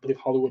like I believe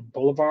Hollywood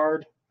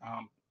Boulevard.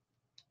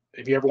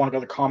 If you ever want to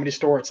go to the Comedy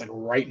Store, it's like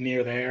right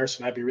near there,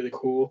 so that'd be really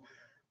cool.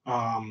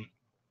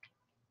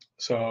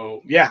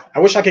 So yeah, I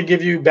wish I could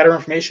give you better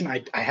information.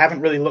 I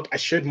haven't really looked. I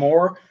should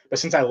more, but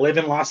since I live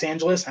in Los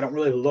Angeles, I don't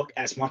really look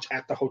as much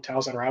at the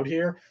hotels that are out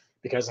here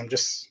because I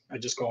just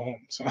go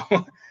home. So,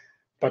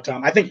 but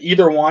I think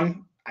either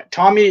one.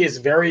 Tommy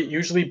is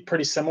usually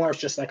pretty similar. It's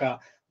just like a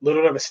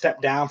little bit of a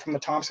step down from the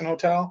Thompson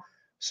Hotel.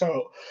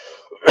 So,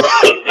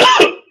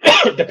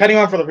 depending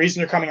on for the reason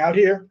you're coming out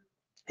here,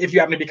 if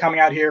you happen to be coming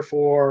out here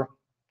for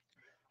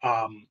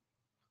a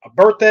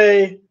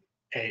birthday,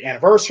 a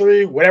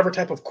anniversary, whatever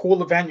type of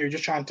cool event you're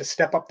just trying to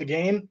step up the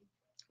game,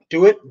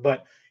 do it.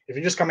 But if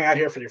you're just coming out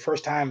here for your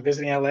first time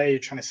visiting LA, you're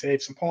trying to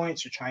save some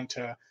points, you're trying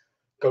to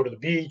go to the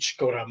beach,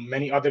 go to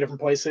many other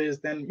different places,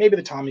 then maybe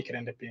the Tommy could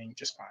end up being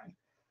just fine.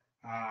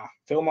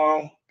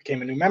 Filmo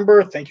became a new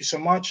member. Thank you so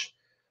much.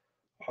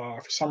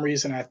 For some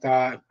reason, I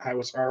thought I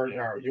was already.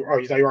 You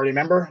thought you were already a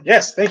member?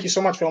 Yes. Thank you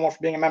so much, Filmo, for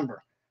being a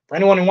member. For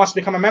anyone who wants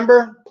to become a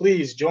member,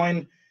 please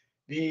join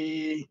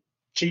the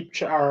Cheap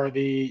Travel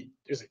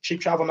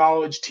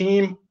Knowledge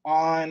team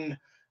on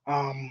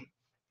the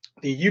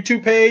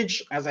YouTube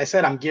page. As I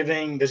said,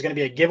 there's going to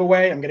be a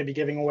giveaway. I'm going to be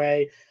giving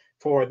away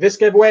for this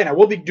giveaway, and I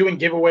will be doing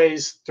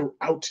giveaways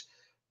throughout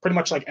pretty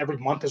much like every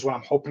month is what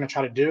I'm hoping to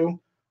try to do.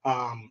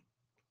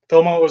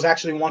 Filmo was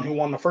actually one who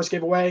won the first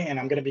giveaway, and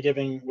I'm going to be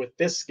giving with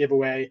this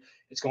giveaway.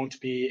 It's going to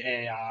be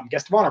a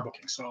guest of honor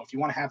booking. So if you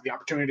want to have the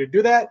opportunity to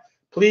do that,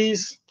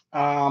 please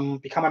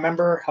become a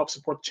member, help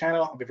support the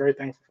channel. I'll be very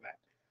thankful for that.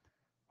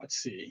 Let's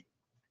see.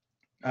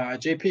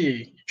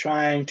 JP,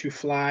 trying to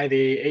fly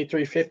the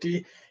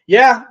A350.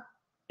 Yeah,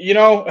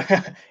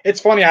 it's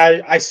funny.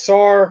 I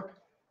saw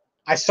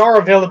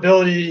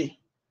availability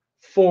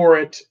for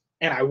it,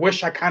 and I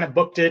wish I kind of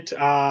booked it.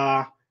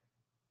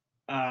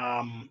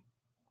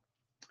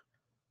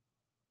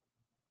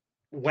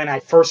 When I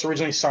first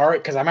originally saw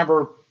it, because I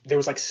remember there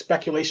was like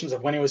speculations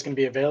of when it was going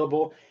to be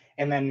available,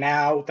 and then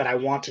now that I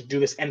want to do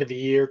this end of the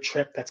year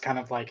trip, that's kind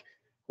of like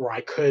where I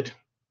could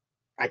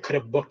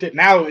have booked it.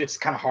 Now it's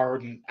kind of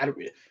hard, and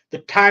the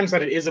times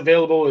that it is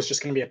available is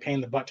just going to be a pain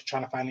in the butt to try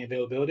to find the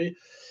availability.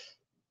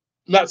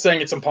 I'm not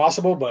saying it's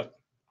impossible, but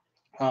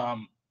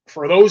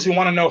for those who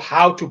want to know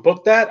how to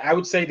book that, I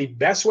would say the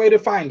best way to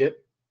find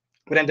it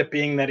would end up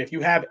being that if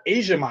you have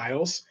Asia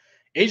Miles,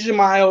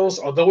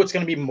 although it's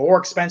going to be more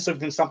expensive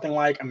than something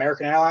like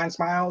American Airlines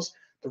miles,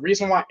 the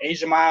reason why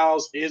Asia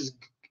Miles is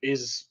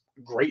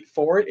great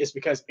for it is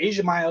because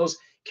Asia Miles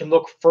can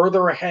look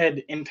further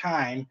ahead in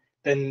time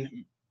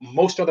than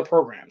most other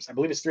programs. I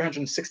believe it's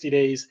 360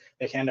 days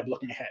they can end up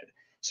looking ahead.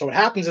 So what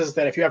happens is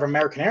that if you have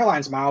American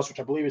Airlines miles, which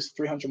I believe is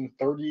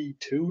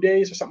 332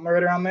 days or something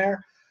right around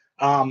there,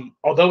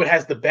 although it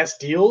has the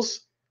best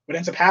deals, what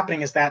ends up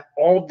happening is that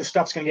all the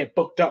stuff's going to get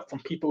booked up from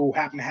people who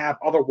happen to have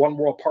other One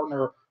World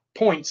partner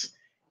points,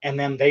 and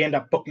then they end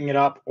up booking it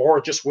up, or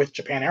just with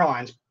Japan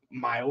Airlines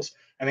miles,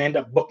 and they end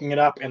up booking it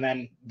up, and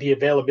then the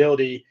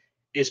availability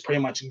is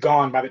pretty much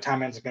gone by the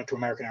time it ends up going to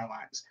American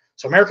Airlines.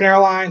 So American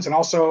Airlines and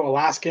also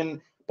Alaskan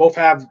both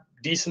have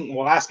decent,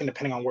 well, Alaskan,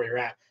 depending on where you're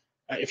at.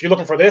 If you're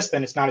looking for this,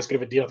 then it's not as good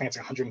of a deal. I think it's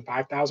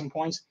 105,000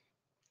 points.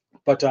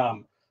 But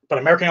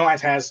American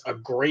Airlines has a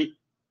great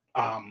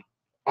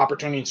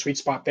opportunity and sweet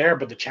spot there.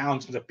 But the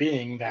challenge ends up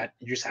being that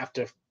you just have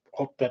to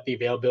hope that the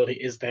availability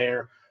is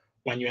there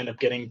when you end up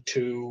getting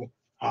to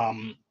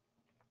the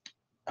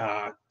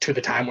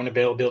time when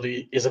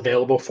availability is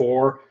available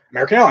for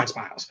American Airlines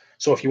miles.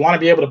 So if you want to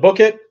be able to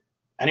book it,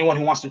 anyone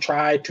who wants to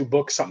try to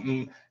book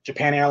something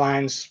Japan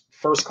Airlines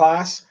first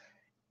class,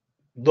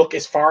 look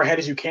as far ahead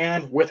as you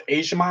can with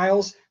Asia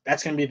Miles.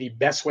 That's going to be the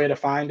best way to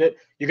find it.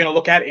 You're going to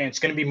look at it, and it's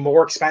going to be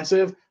more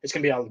expensive. It's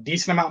going to be a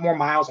decent amount more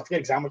miles. I forget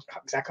exactly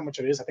how much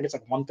it is. I think it's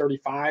like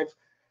 135.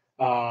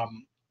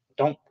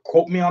 Don't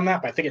quote me on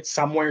that, but I think it's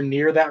somewhere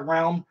near that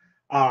realm.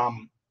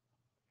 And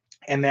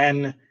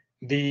then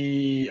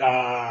the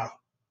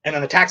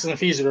taxes and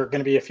fees are going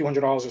to be a few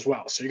 $100s as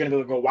well. So you're going to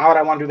be able to go, why would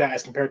I want to do that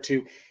as compared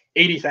to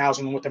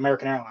 $80,000 with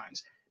American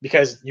Airlines?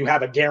 Because you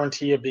have a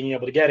guarantee of being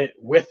able to get it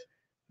with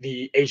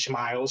the H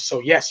miles. So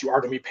yes, you are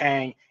going to be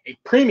paying a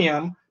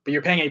premium, but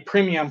you're paying a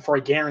premium for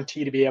a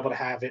guarantee to be able to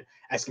have it,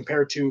 as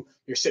compared to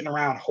you're sitting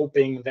around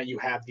hoping that you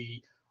have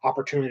the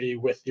opportunity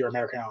with your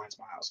American Airlines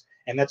miles.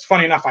 And that's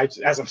funny enough,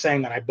 as I'm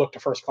saying that, I booked a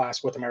first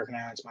class with American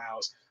Airlines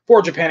miles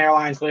for Japan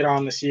Airlines later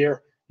on this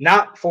year,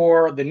 not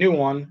for the new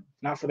one,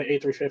 not for the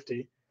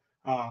A350,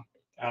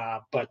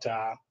 but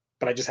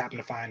I just happened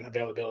to find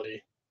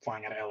availability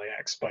flying out of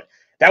LAX. But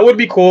that would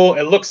be cool.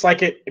 It looks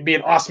like it'd be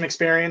an awesome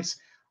experience.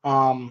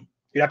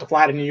 You'd have to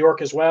fly to New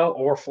York as well,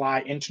 or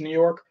fly into New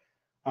York.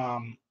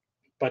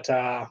 But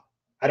I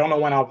don't know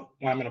when I'm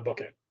going to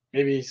book it.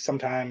 Maybe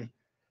sometime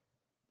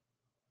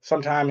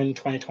in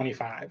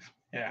 2025.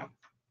 Yeah.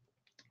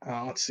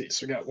 Let's see.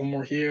 So we got one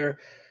more here.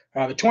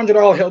 The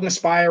 $200 Hilton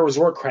Aspire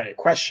Resort credit.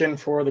 Question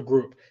for the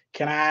group: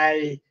 can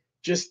I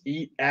just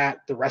eat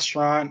at the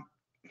restaurant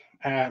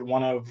at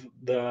one of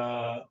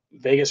the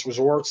Vegas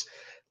resorts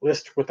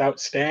list without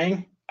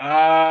staying?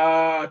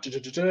 I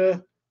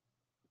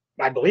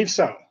believe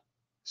so.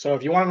 So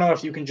if you want to know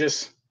if you can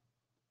just,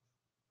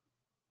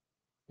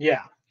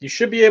 yeah, you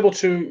should be able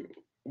to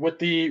with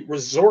the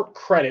resort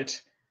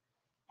credit.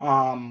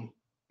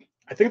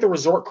 I think the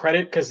resort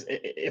credit, because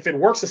if it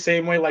works the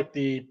same way like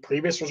the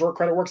previous resort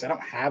credit works, I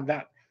don't have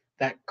that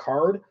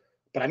card,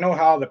 but I know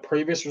how the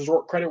previous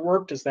resort credit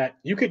worked, is that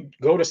you could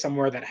go to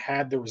somewhere that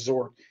had the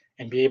resort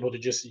and be able to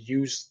just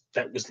use,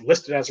 that was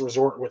listed as a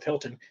resort with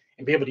Hilton,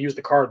 and be able to use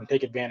the card and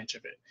take advantage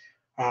of it.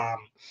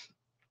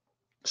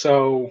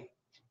 So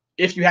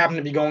if you happen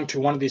to be going to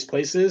one of these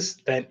places,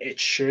 then it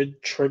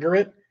should trigger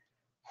it.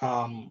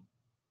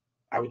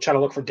 I would try to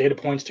look for data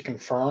points to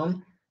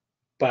confirm,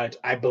 but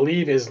I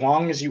believe as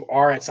long as you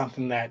are at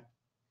something that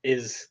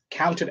is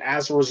counted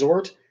as a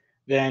resort,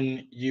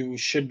 then you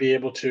should be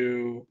able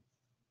to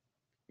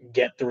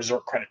get the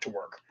resort credit to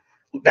work.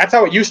 That's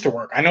how it used to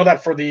work. I know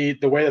that for the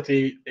way that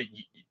it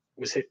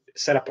was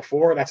set up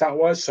before, that's how it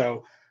was.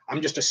 So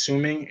I'm just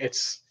assuming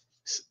it's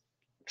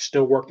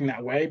still working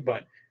that way,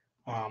 but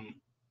I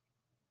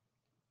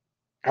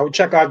would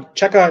check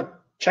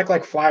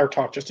like Flyer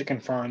Talk just to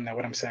confirm that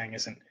what I'm saying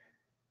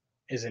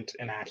isn't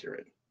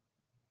inaccurate.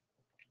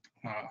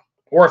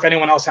 Or if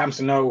anyone else happens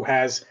to know,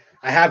 I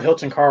have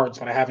Hilton cards,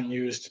 but I haven't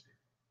used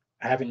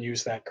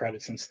that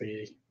credit since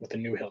with the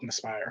new Hilton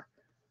Aspire.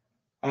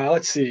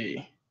 Let's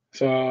see.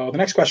 So the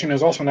next question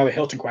is also another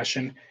Hilton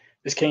question.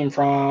 This came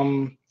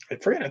from, I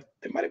forget,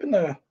 it might have been I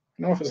don't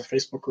know if it's a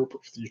Facebook group or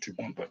the YouTube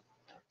one, but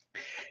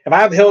if I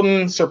have the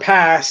Hilton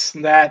Surpass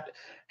that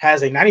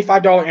has a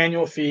 $95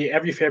 annual fee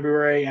every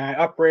February, and I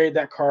upgrade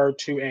that card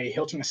to a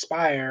Hilton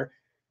Aspire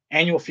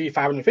annual fee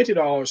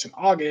 $550 in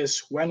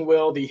August, when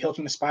will the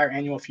Hilton Aspire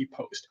annual fee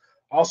post?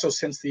 Also,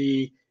 since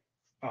this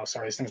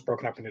thing's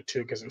broken up into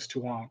two because it was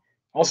too long.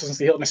 Also, since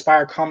the Hilton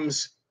Aspire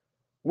comes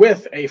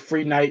with a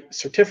free night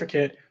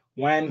certificate,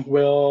 when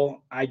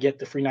will I get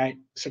the free night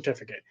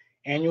certificate?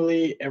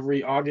 Annually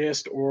every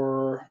August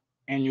or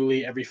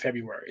annually every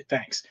February?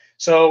 Thanks.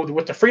 So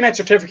with the free night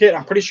certificate,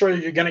 I'm pretty sure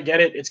you're going to get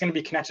it. It's going to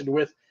be connected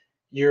with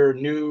your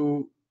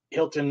new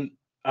Hilton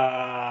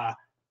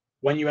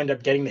when you end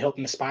up getting the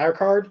Hilton Aspire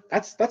card.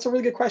 That's a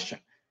really good question.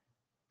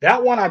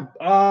 That one,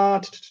 I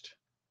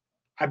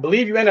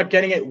believe you end up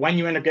getting it when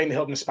you end up getting the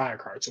Hilton Aspire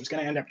card. So it's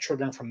going to end up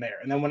triggering from there.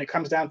 And then when it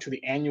comes down to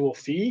the annual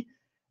fee,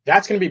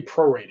 that's going to be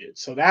prorated.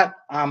 So that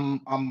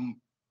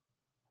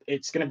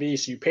it's going to be,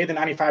 so you pay the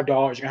 $95, you're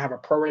going to have a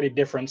prorated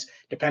difference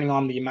depending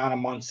on the amount of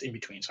months in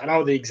between. So I don't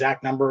know the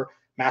exact number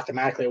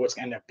mathematically what's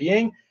going to end up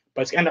being,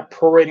 but it's going to end up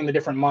prorating the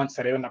different months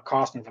that it ended up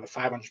costing for the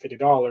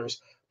 $550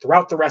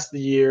 throughout the rest of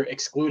the year,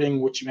 excluding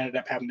what you ended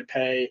up having to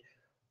pay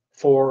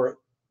for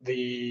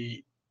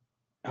the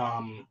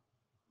and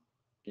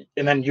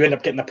then you end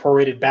up getting the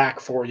prorated back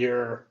for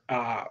your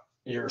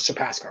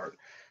Surpass card.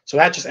 So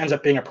that just ends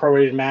up being a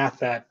prorated math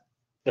that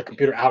the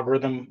computer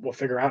algorithm will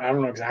figure out. I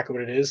don't know exactly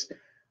what it is,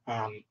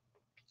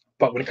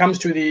 but when it comes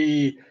to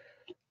the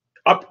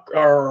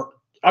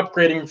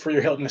upgrading for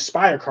your Hilton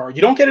Aspire card,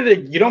 you don't get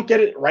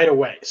it right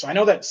away. So I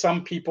know that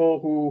some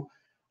people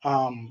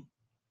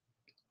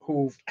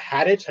who've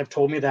had it have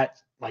told me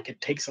that like it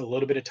takes a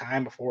little bit of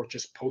time before it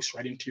just posts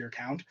right into your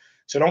account.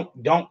 So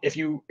don't if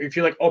you're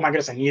like, oh my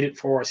goodness, I need it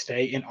for a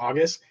stay in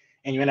August,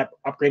 and you end up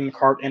upgrading the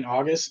card in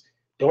August,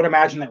 don't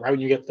imagine that right when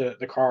you get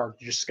the card,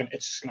 it's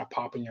just gonna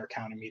pop in your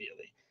account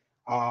immediately.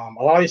 A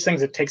lot of these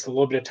things, it takes a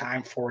little bit of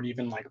time for it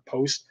even like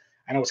post.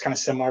 I know it's kind of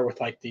similar with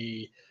like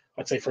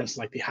let's say for instance,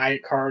 like the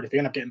Hyatt card. If you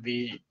end up getting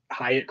the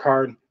Hyatt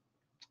card,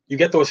 you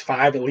get those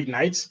 5 elite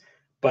nights,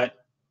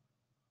 but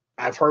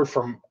I've heard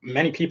from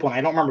many people, and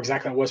I don't remember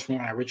exactly what it was from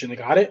when I originally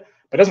got it,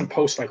 but it doesn't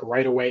post like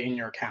right away in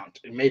your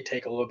account. It may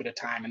take a little bit of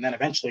time, and then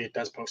eventually it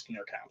does post in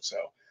your account. So,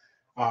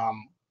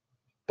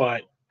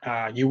 but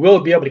you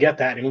will be able to get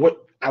that. And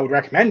what I would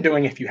recommend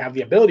doing, if you have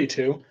the ability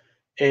to,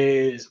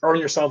 is earn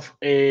yourself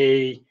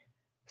a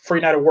free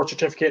night award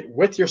certificate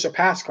with your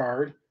Surpass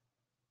card,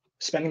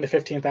 spending the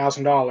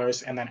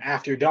 $15,000, and then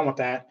after you're done with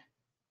that,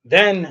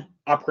 then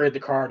upgrade the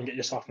card and get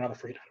yourself another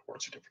free night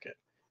award certificate.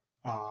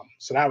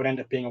 So that would end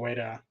up being a way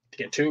to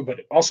get two,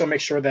 but also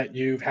make sure that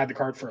you've had the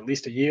card for at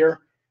least a year,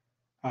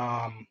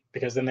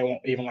 because then they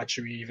won't even let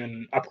you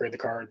even upgrade the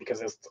card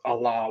because it's a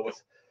law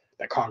with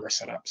that Congress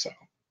set up. So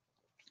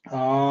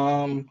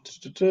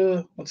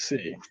let's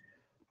see.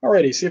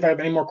 Alrighty, see if I have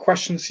any more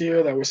questions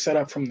here that were set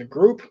up from the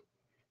group.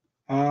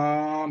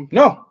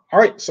 No. All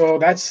right, so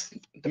that's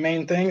the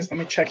main things. Let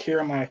me check here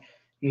on my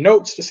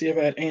notes to see if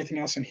I had anything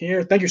else in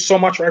here. Thank you so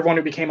much for everyone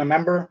who became a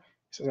member.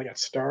 It says I got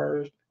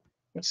stars.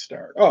 What's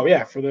star? Oh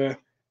yeah,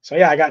 so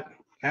yeah,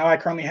 I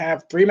currently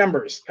have 3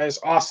 members. That is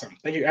awesome.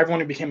 Thank you everyone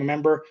who became a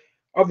member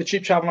of the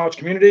Cheap Travel Knowledge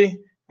community.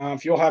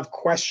 If you all have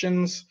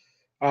questions,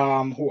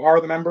 who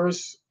are the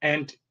members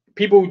and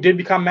people who did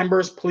become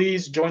members,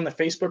 please join the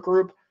Facebook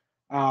group.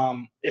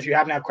 If you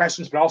haven't had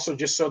questions, but also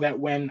just so that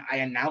when I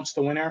announce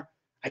the winner,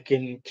 I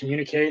can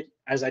communicate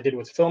as I did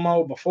with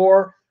Filmo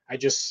before. I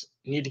just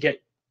need to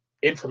get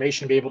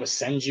information to be able to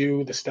send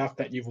you the stuff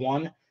that you've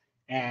won.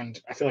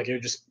 And I feel like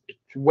it's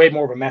way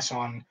more of a mess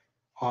on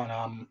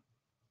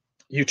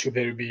YouTube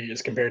than it would be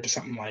as compared to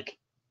something like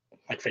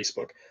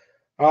Facebook.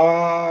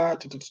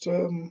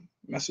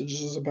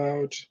 Messages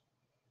about,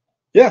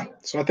 yeah.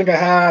 So I think I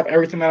have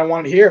everything that I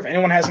wanted to hear. If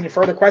anyone has any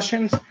further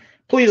questions,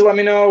 please let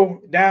me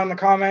know down in the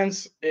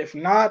comments. If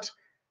not,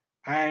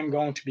 I'm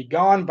going to be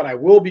gone, but I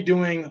will be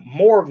doing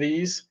more of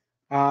these.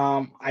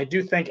 I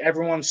do thank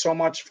everyone so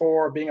much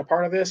for being a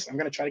part of this. I'm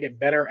going to try to get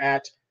better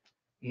at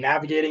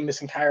navigating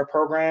this entire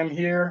program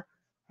here.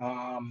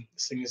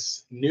 This thing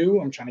is new.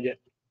 I'm trying to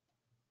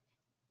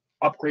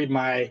upgrade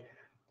my,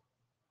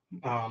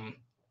 I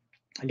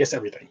guess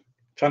everything.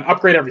 Trying to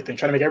upgrade everything,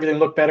 trying to make everything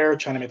look better,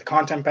 trying to make the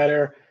content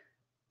better,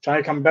 trying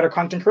to become a better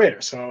content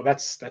creator. So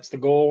that's the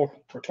goal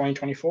for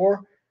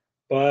 2024.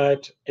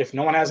 But if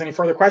no one has any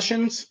further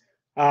questions,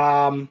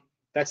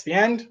 that's the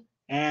end.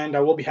 And I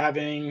will be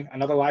having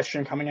another live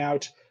stream coming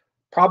out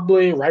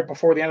probably right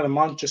before the end of the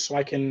month, just so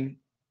I can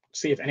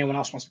see if anyone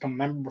else wants to become a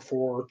member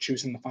before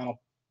choosing the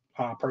final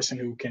person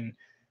who can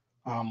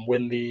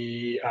win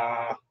the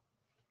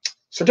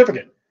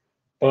certificate.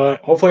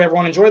 But hopefully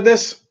everyone enjoyed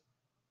this.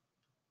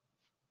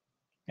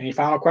 Any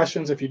final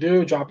questions? If you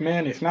do, drop them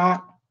in. If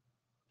not,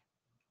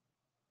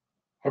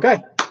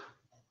 okay.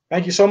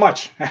 Thank you so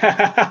much.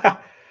 I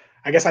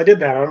guess I did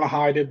that. I don't know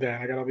how I did that.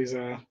 I got all these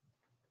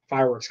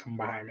fireworks coming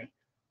behind me.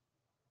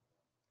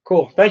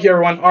 Cool. Thank you,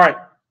 everyone. All right.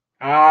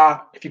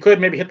 If you could,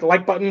 maybe hit the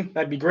like button.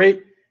 That'd be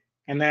great.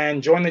 And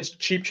then join the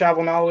Cheap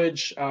Travel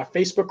Knowledge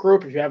Facebook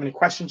group if you have any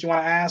questions you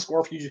want to ask,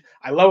 or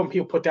I love when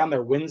people put down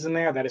their wins in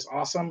there. That is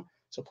awesome.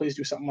 So please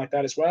do something like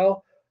that as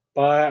well.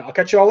 But I'll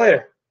catch you all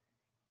later.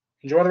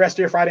 Enjoy the rest of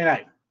your Friday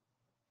night.